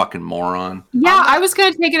 you fucking moron. Yeah, I was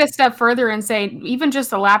going to take it a step further and say, even just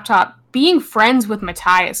the laptop, being friends with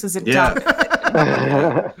Matthias is a dumb.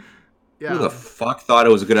 Who the fuck thought it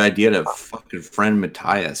was a good idea to fucking friend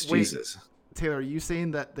Matthias? Wait, Jesus. Taylor, are you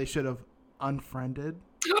saying that they should have unfriended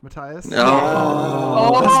Matthias?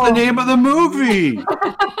 No. That's the name of the movie.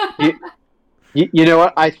 You know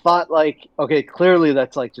what? I thought like, okay, clearly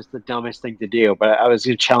that's like just the dumbest thing to do, but I was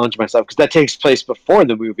going to challenge myself because that takes place before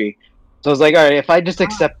the movie. So I was like, all right, if I just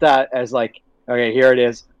accept that as like, okay, here it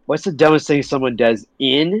is. What's the dumbest thing someone does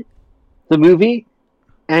in the movie?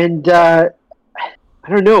 And I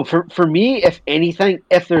don't know. For me, if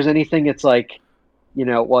there's anything, it's like,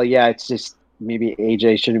 well, yeah, it's just maybe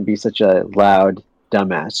AJ shouldn't be such a loud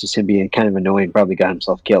dumbass. Just him being kind of annoying, probably got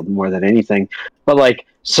himself killed more than anything. But like,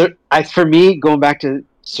 for me, going back to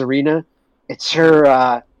Serena, it's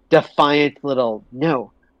her defiant little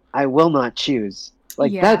no, I will not choose.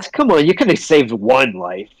 Like that's come on, you could have saved one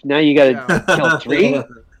life. Now you got to kill three.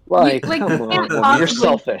 Like come on, you're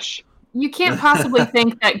selfish. You can't possibly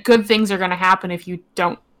think that good things are going to happen if you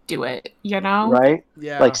don't do it, Right?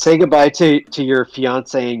 Yeah. Like, say goodbye to your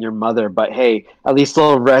fiance and your mother, but hey, at least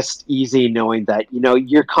they'll rest easy knowing that,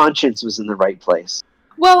 your conscience was in the right place.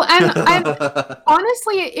 Well, and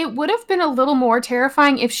honestly, it would have been a little more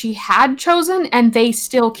terrifying if she had chosen and they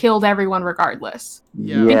still killed everyone regardless.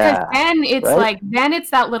 Yeah. Because then it's then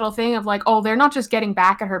it's that little thing of like, oh, they're not just getting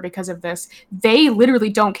back at her because of this. They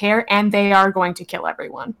literally don't care and they are going to kill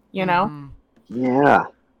everyone, Mm-hmm. Yeah.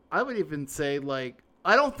 I would even say, like,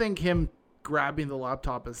 I don't think him grabbing the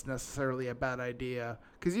laptop is necessarily a bad idea.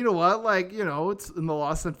 Because you know what? Like, it's in the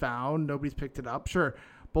lost and found. Nobody's picked it up. Sure.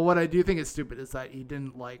 But what I do think is stupid is that he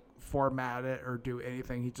didn't, like, format it or do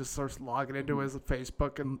anything. He just starts logging into his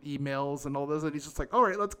Facebook and emails and all this. And he's just like, all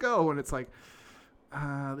right, let's go. And it's like,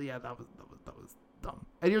 that was dumb.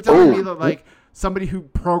 And you're telling me that, like, somebody who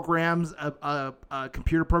programs a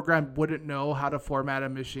computer program wouldn't know how to format a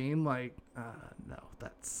machine? Like, no,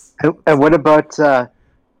 that's... And what about,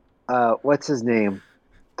 what's his name?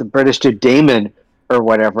 The British dude, Damon, or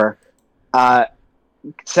whatever,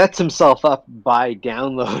 sets himself up by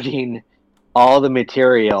downloading all the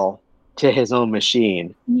material to his own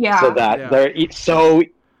machine. Yeah. So that they're so,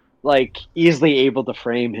 like, easily able to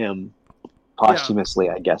frame him posthumously,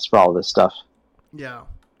 I guess, for all this stuff. Yeah.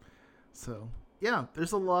 So, yeah,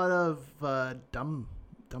 there's a lot of dumb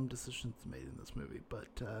decisions made in this movie, but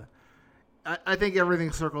I think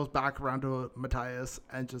everything circles back around to Matthias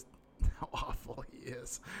and just how awful he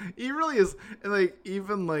is. He really is. And like,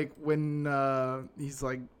 even like when he's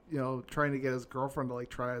like, trying to get his girlfriend to like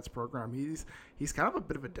try his program, he's kind of a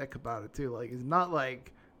bit of a dick about it too. Like, he's not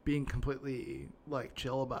like being completely like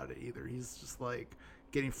chill about it either. He's just like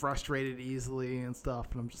getting frustrated easily and stuff.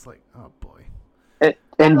 And I'm just like, oh boy.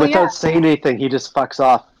 And without saying anything, he just fucks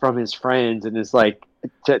off from his friends and is like,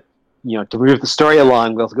 to move the story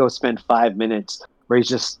along, we'll go spend 5 minutes where he's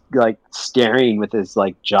just like staring with his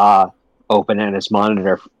like jaw open on his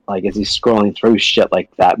monitor, like as he's scrolling through shit like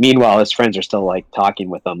that. Meanwhile, his friends are still like talking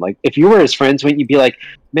with him. Like, if you were his friends, wouldn't you be like,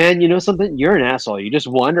 man, you know something? You're an asshole. You just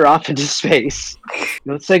wander off into space.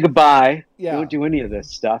 You don't say goodbye. Yeah. You don't do any of this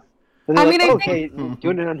stuff. And I they're mean, like, I okay, think-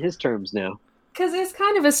 doing it on his terms now. Because it's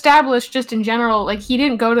kind of established just in general. Like, he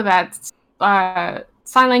didn't go to that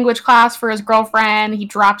sign language class for his girlfriend. He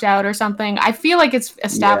dropped out or something. I feel like it's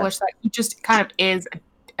established that he just kind of is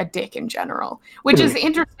a dick in general, which is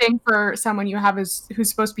interesting for someone you have who's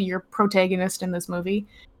supposed to be your protagonist in this movie.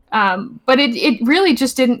 But it really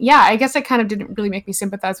just didn't. Yeah, I guess it kind of didn't really make me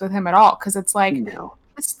sympathize with him at all, because it's like, No.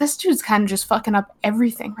 this dude's kind of just fucking up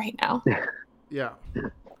everything right now. Yeah.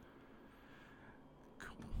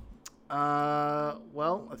 Cool.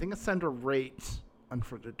 Well, I think it's time to rate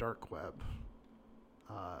Unfor the Dark Web.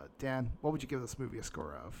 Dan, what would you give this movie a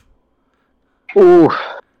score of? Ooh,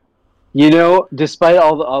 despite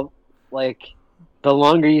all the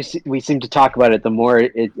longer we seem to talk about it, the more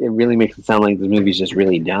it really makes it sound like the movie's just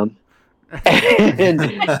really dumb. And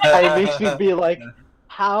it makes me be like,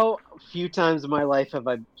 how few times in my life have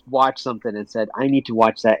I watched something and said, I need to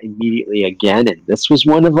watch that immediately again, and this was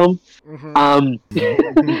one of them. Mm-hmm.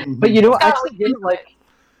 But I'd still give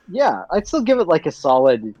it I'd still give it like a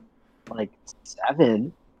solid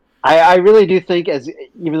 7. I really do think,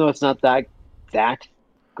 even though it's not that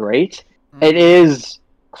great, it is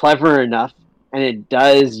clever enough, and it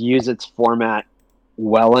does use its format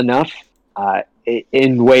well enough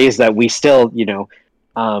in ways that we still,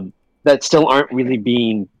 that still aren't really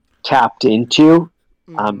being tapped into.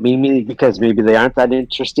 Maybe because maybe they aren't that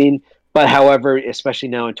interesting. But however, especially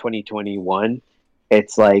now in 2021,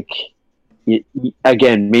 it's like,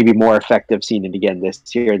 again, maybe more effective seeing it again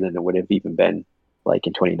this year than it would have even been like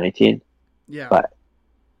in 2019. Yeah. But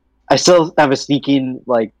I still have a sneaking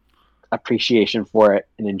appreciation for it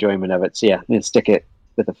and enjoyment of it. So yeah, I'm gonna stick it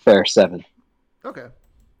with a fair 7. Okay.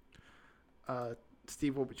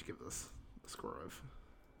 Steve, what would you give this a score of?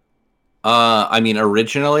 I mean,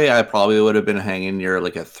 originally I probably would have been hanging near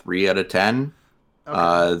like a 3 out of 10.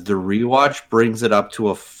 Okay. The rewatch brings it up to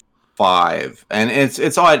a 5, and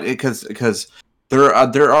it's odd because there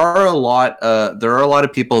are a lot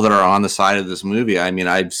of people that are on the side of this movie. I mean,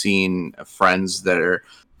 I've seen friends that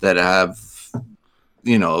have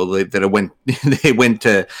they went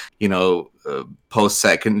to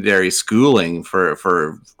post-secondary schooling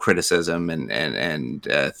for criticism and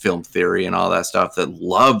film theory and all that stuff that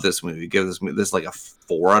love this movie. Give this like a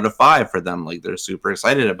 4 out of 5 for them. Like, they're super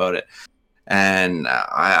excited about it. And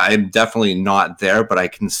I'm definitely not there, but I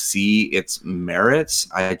can see its merits.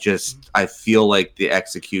 I feel like the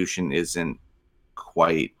execution isn't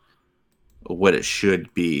quite what it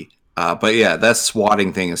should be. But yeah, that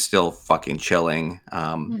swatting thing is still fucking chilling.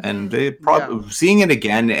 And they probably seeing it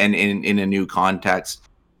again and in a new context,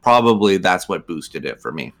 probably that's what boosted it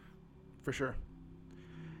for me. For sure.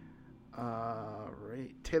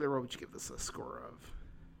 Right. Taylor, what would you give this a score of?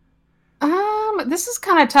 This is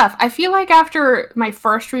kind of tough. I feel like after my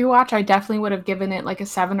first rewatch, I definitely would have given it like a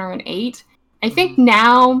 7 or an 8. I think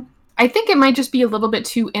now, it might just be a little bit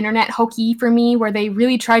too internet hokey for me, where they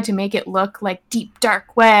really tried to make it look like deep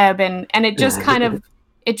dark web, and it just kind of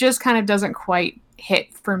doesn't quite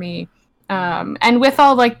hit for me. And with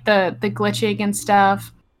all like the glitching and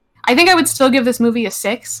stuff, I think I would still give this movie a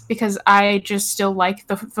 6, because I just still like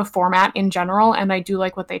the format in general, and I do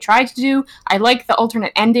like what they tried to do. I like the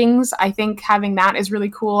alternate endings. I think having that is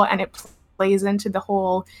really cool, and it plays into the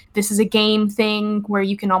whole this is a game thing where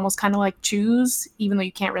you can almost kind of like choose, even though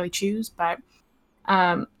you can't really choose. But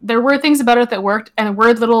there were things about it that worked, and there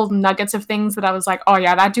were little nuggets of things that I was like, oh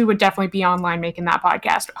yeah, that dude would definitely be online making that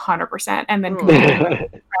podcast 100%. And then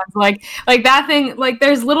like that thing, like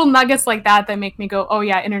there's little nuggets like that make me go, oh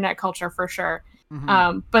yeah, internet culture for sure.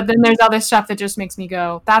 But then there's other stuff that just makes me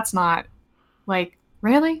go, that's not, like,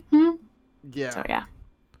 really? Yeah. So yeah.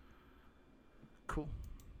 Cool.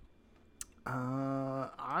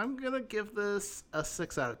 I'm gonna give this a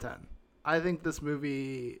 6 out of 10. I think this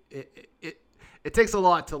movie it takes a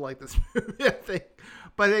lot to like this movie, I think.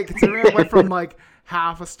 But considering it went from like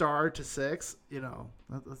half a star to 6,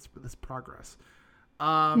 that's progress.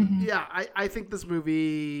 Yeah, I think this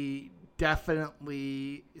movie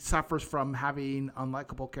definitely suffers from having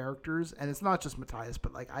unlikable characters, and it's not just Matthias,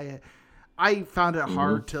 but like I found it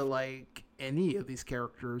hard to like any of these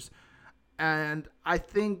characters, and I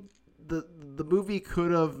think the movie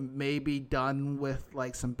could have maybe done with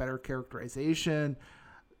like some better characterization.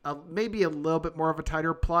 Maybe a little bit more of a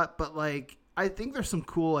tighter plot, but like I think there's some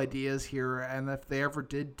cool ideas here, and if they ever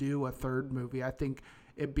did do a third movie, I think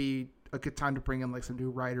it'd be a good time to bring in like some new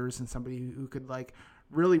writers and somebody who could like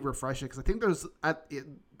really refreshing because I think there's at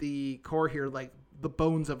the core here like the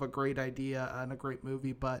bones of a great idea and a great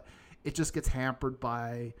movie, but it just gets hampered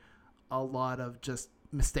by a lot of just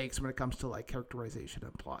mistakes when it comes to like characterization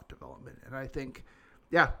and plot development. And I think,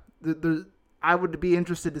 yeah, I would be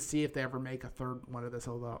interested to see if they ever make a third one of this,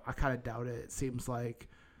 although I kind of doubt it. It seems like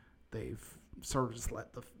they've sort of just let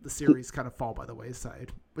the series kind of fall by the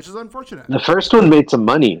wayside, which is unfortunate. The first one made some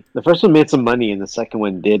money. And the second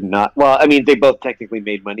one did not. Well, I mean, they both technically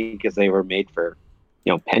made money because they were made for,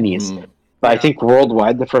 pennies. But yeah. I think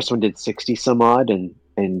worldwide, the first one did 60 some odd, and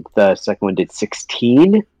the second one did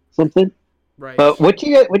 16 something. Right. But what do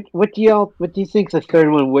you think the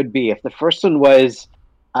third one would be if the first one was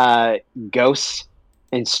ghosts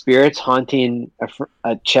and spirits haunting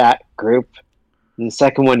a chat group, and the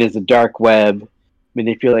second one is the dark web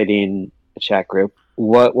manipulating a chat group?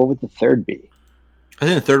 What would the third be? I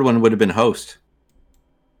think the third one would have been Host,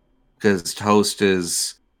 because Host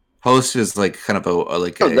is like kind of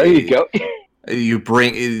there you go.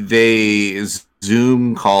 They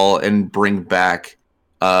Zoom call and bring back.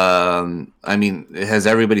 I mean, has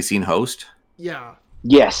everybody seen Host? Yeah.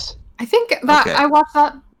 Yes. I think that I watched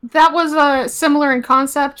that. That was similar in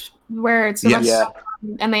concept, where it's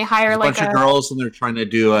and they hire like a bunch of girls and they're trying to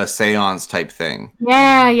do a seance type thing.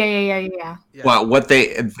 Yeah. Well, what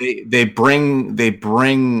they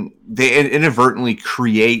inadvertently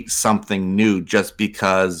create something new just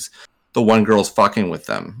because the one girl's fucking with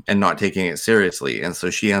them and not taking it seriously, and so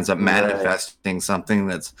she ends up manifesting something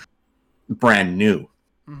that's brand new.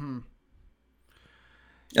 Mm-hmm.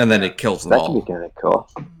 And then it kills them all. That could be kind of cool.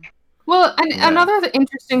 Well, and another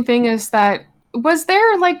interesting thing is that was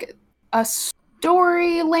there like a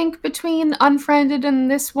story link between Unfriended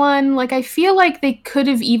and this one? Like, I feel like they could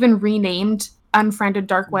have even renamed Unfriended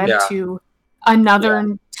Dark Web to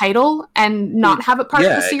another title and not have it part of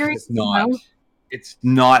the series. It's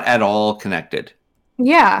not at all connected.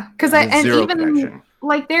 Yeah, because zero connection.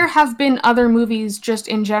 Like, there have been other movies just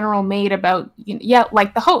in general made about,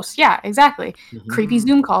 like The Host. Yeah, exactly. Mm-hmm. Creepy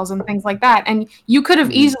Zoom calls and things like that. And you could have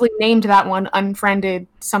easily named that one Unfriended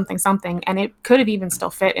something, and it could have even still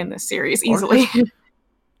fit in this series easily.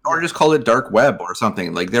 Or just call it Dark Web or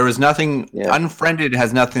something. Like, there was nothing... Unfriended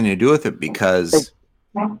has nothing to do with it because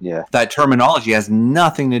that terminology has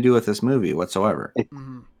nothing to do with this movie whatsoever.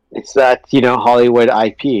 It's that, Hollywood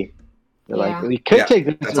IP. They're like, we could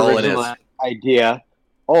take this original idea,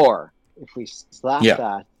 or if we slap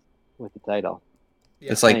that with the title.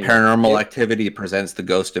 It's like Paranormal Activity presents the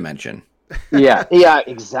Ghost Dimension. Yeah,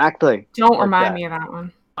 exactly. Don't remind me of that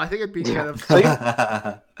one. I think it'd be kind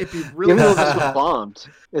of... it'd be really... Even though this was bombed,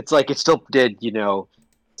 it's like it still did,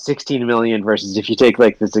 16 million versus if you take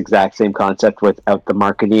like this exact same concept without the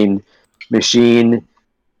marketing machine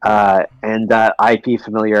and that IP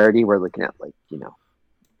familiarity, we're looking at like,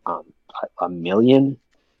 a million.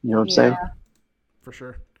 You know what I'm saying? For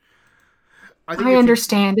sure. I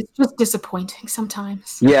understand. It's just disappointing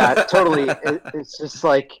sometimes. Yeah, totally. It's just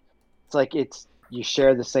like you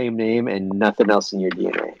share the same name and nothing else in your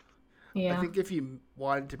DNA. Yeah. I think if you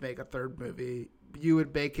wanted to make a third movie, you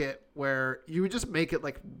would make it where you would just make it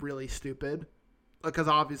like really stupid, because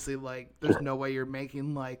obviously like there's no way you're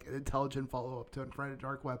making like an intelligent follow-up to Unfriended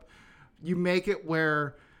Dark Web. You make it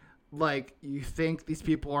where like you think these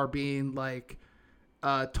people are being like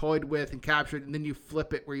toyed with and captured, and then you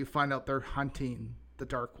flip it where you find out they're hunting the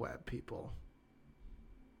dark web people.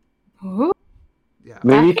 Ooh. Yeah,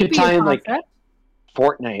 maybe you could tie in like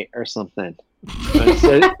Fortnite or something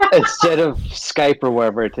instead of Skype or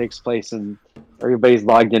wherever it takes place, and everybody's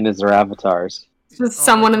logged in as their avatars. Just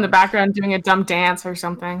someone in the background doing a dumb dance or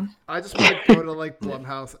something. I just want to go to like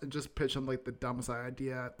Blumhouse and just pitch them like the dumbest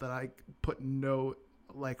idea that I put no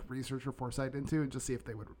like research or foresight into, and just see if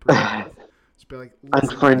they would approve it. Just be like,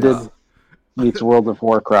 Unfriended meets World of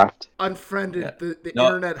Warcraft. Unfriended, the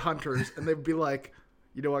internet hunters, and they'd be like,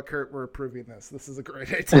 you know what, Kurt, we're approving this. This is a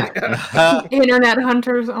great idea. Internet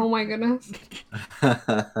hunters, oh my goodness.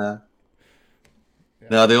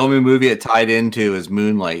 No, the only movie it tied into is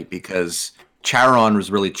Moonlight, because Charon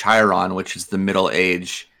was really Chiron, which is the middle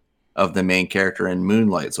age of the main character in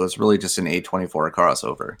Moonlight. So it's really just an A24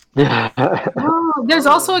 crossover. There's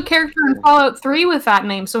also a character in Fallout 3 with that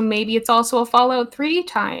name, so maybe it's also a Fallout 3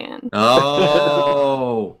 tie-in.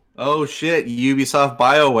 Oh shit! Ubisoft,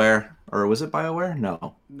 BioWare, or was it BioWare?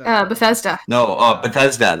 No. Bethesda. No,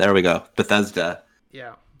 Bethesda. There we go, Bethesda.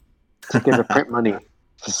 Yeah. Give it print money.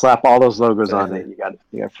 Just slap all those logos on it. You got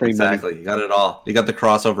free money. Exactly. You got it all. You got the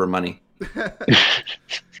crossover money.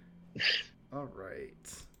 All right.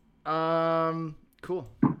 Cool.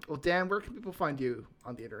 Well, Dan, where can people find you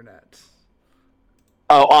on the internet?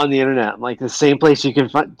 Oh, on the internet, like the same place you can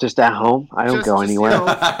find, just at home. I don't go anywhere.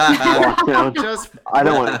 Walk down. I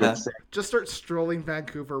don't want to get sick. Just start strolling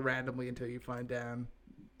Vancouver randomly until you find Dan.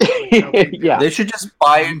 Yeah. They should just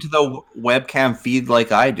buy into the webcam feed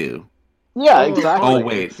like I do. Yeah, exactly. Oh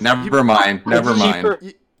wait, never mind. Never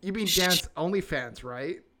mind. You mean Dan's OnlyFans,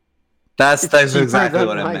 right? That's exactly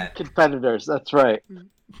what I meant. Competitors. That's right.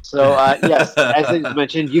 So yes, as I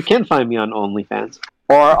mentioned, you can find me on OnlyFans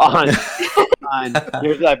or on. I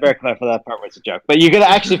better clarify that part was a joke, but you can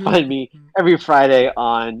actually find me every Friday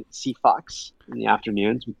on CFox in the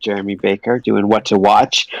afternoons with Jeremy Baker doing What to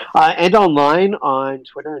Watch, and online on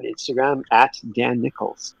Twitter and Instagram at Dan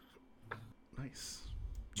Nichols. Nice.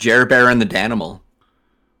 Jer Bear and the Danimal.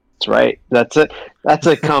 That's right. That's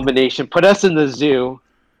a combination. Put us in the zoo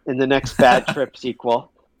in the next Bad Trip sequel,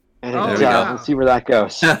 and we'll see where that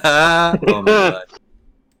goes. Oh my god.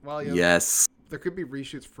 Well, yes. There could be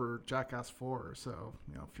reshoots for Jackass 4, so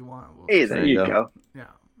if you want. Hey, there you go. Yeah.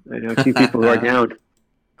 I know two people who are down.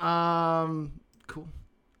 Cool.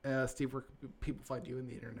 Steve, where can people find you on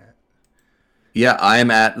the internet? Yeah,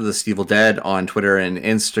 I'm at the Stevel Dead on Twitter and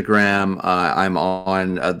Instagram. I'm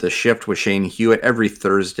on The Shift with Shane Hewitt every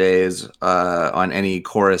Thursdays on any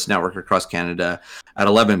Chorus network across Canada at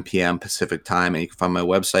 11 p.m. Pacific time. And you can find my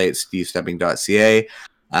website, stevestepping.ca.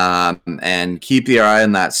 And keep your eye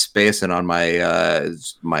on that space and on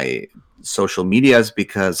my social medias,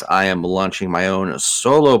 because I am launching my own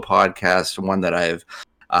solo podcast, one that I've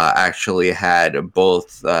actually had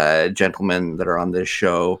both gentlemen that are on this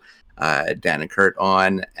show, Dan and Kurt,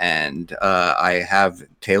 on, and I have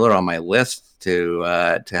Taylor on my list to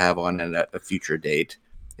have on at a future date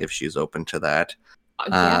if she's open to that.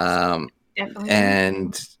 Yes, definitely.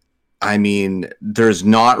 And I mean, there's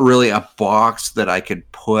not really a box that I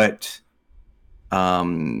could put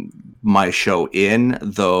my show in,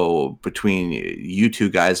 though between you two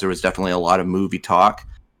guys, there was definitely a lot of movie talk,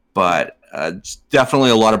 but definitely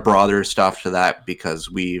a lot of broader stuff to that, because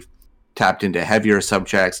we've tapped into heavier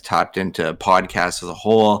subjects, tapped into podcasts as a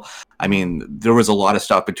whole. I mean, there was a lot of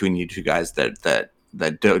stuff between you two guys that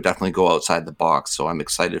definitely go outside the box, so I'm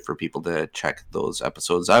excited for people to check those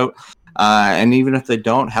episodes out. And even if they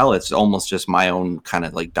don't, hell, it's almost just my own kind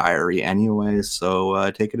of like diary anyway,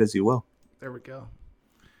 so take it as you will. There we go.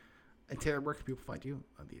 And Taylor, where can people find you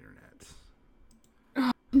on the internet?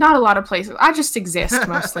 Not a lot of places. I just exist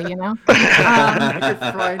mostly, I'm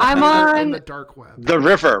on the dark web. The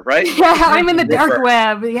river, right? Yeah, I'm in the dark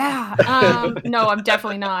web. Yeah. No, I'm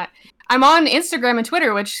definitely not. I'm on Instagram and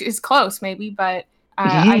Twitter, which is close, maybe, but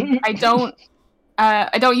I don't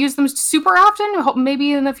use them super often.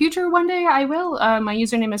 Maybe in the future, one day I will. My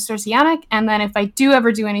username is Circeanic, and then if I do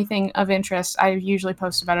ever do anything of interest, I usually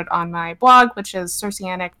post about it on my blog, which is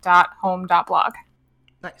circeanic.home.blog.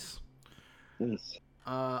 Nice.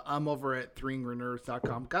 I'm over at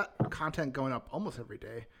 3angrynerds.com. Got content going up almost every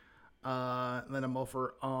day. And then I'm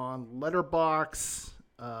over on Letterboxd,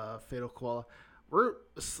 Fatal Koala. We're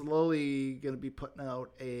slowly going to be putting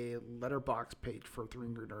out a Letterboxd page for 3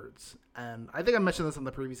 Angry Nerds. And I think I mentioned this in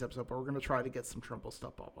the previous episode, but we're going to try to get some Trimble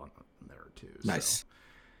stuff up on there too. Nice. So,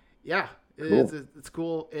 yeah, it's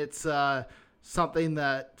cool. It's something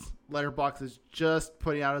that Letterboxd is just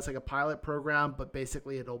putting out as like a pilot program, but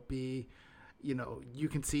basically it'll be, you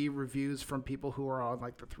can see reviews from people who are on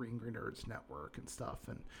like the 3 Angry Nerds network and stuff.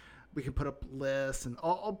 And we can put up lists and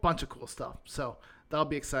a bunch of cool stuff. So that'll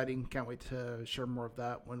be exciting. Can't wait to share more of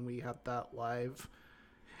that when we have that live.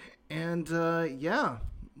 And yeah,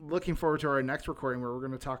 looking forward to our next recording where we're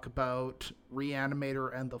going to talk about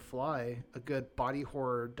Reanimator and The Fly, a good body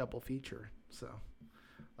horror double feature. So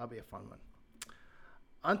that'll be a fun one.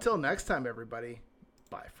 Until next time, everybody.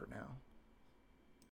 Bye for now.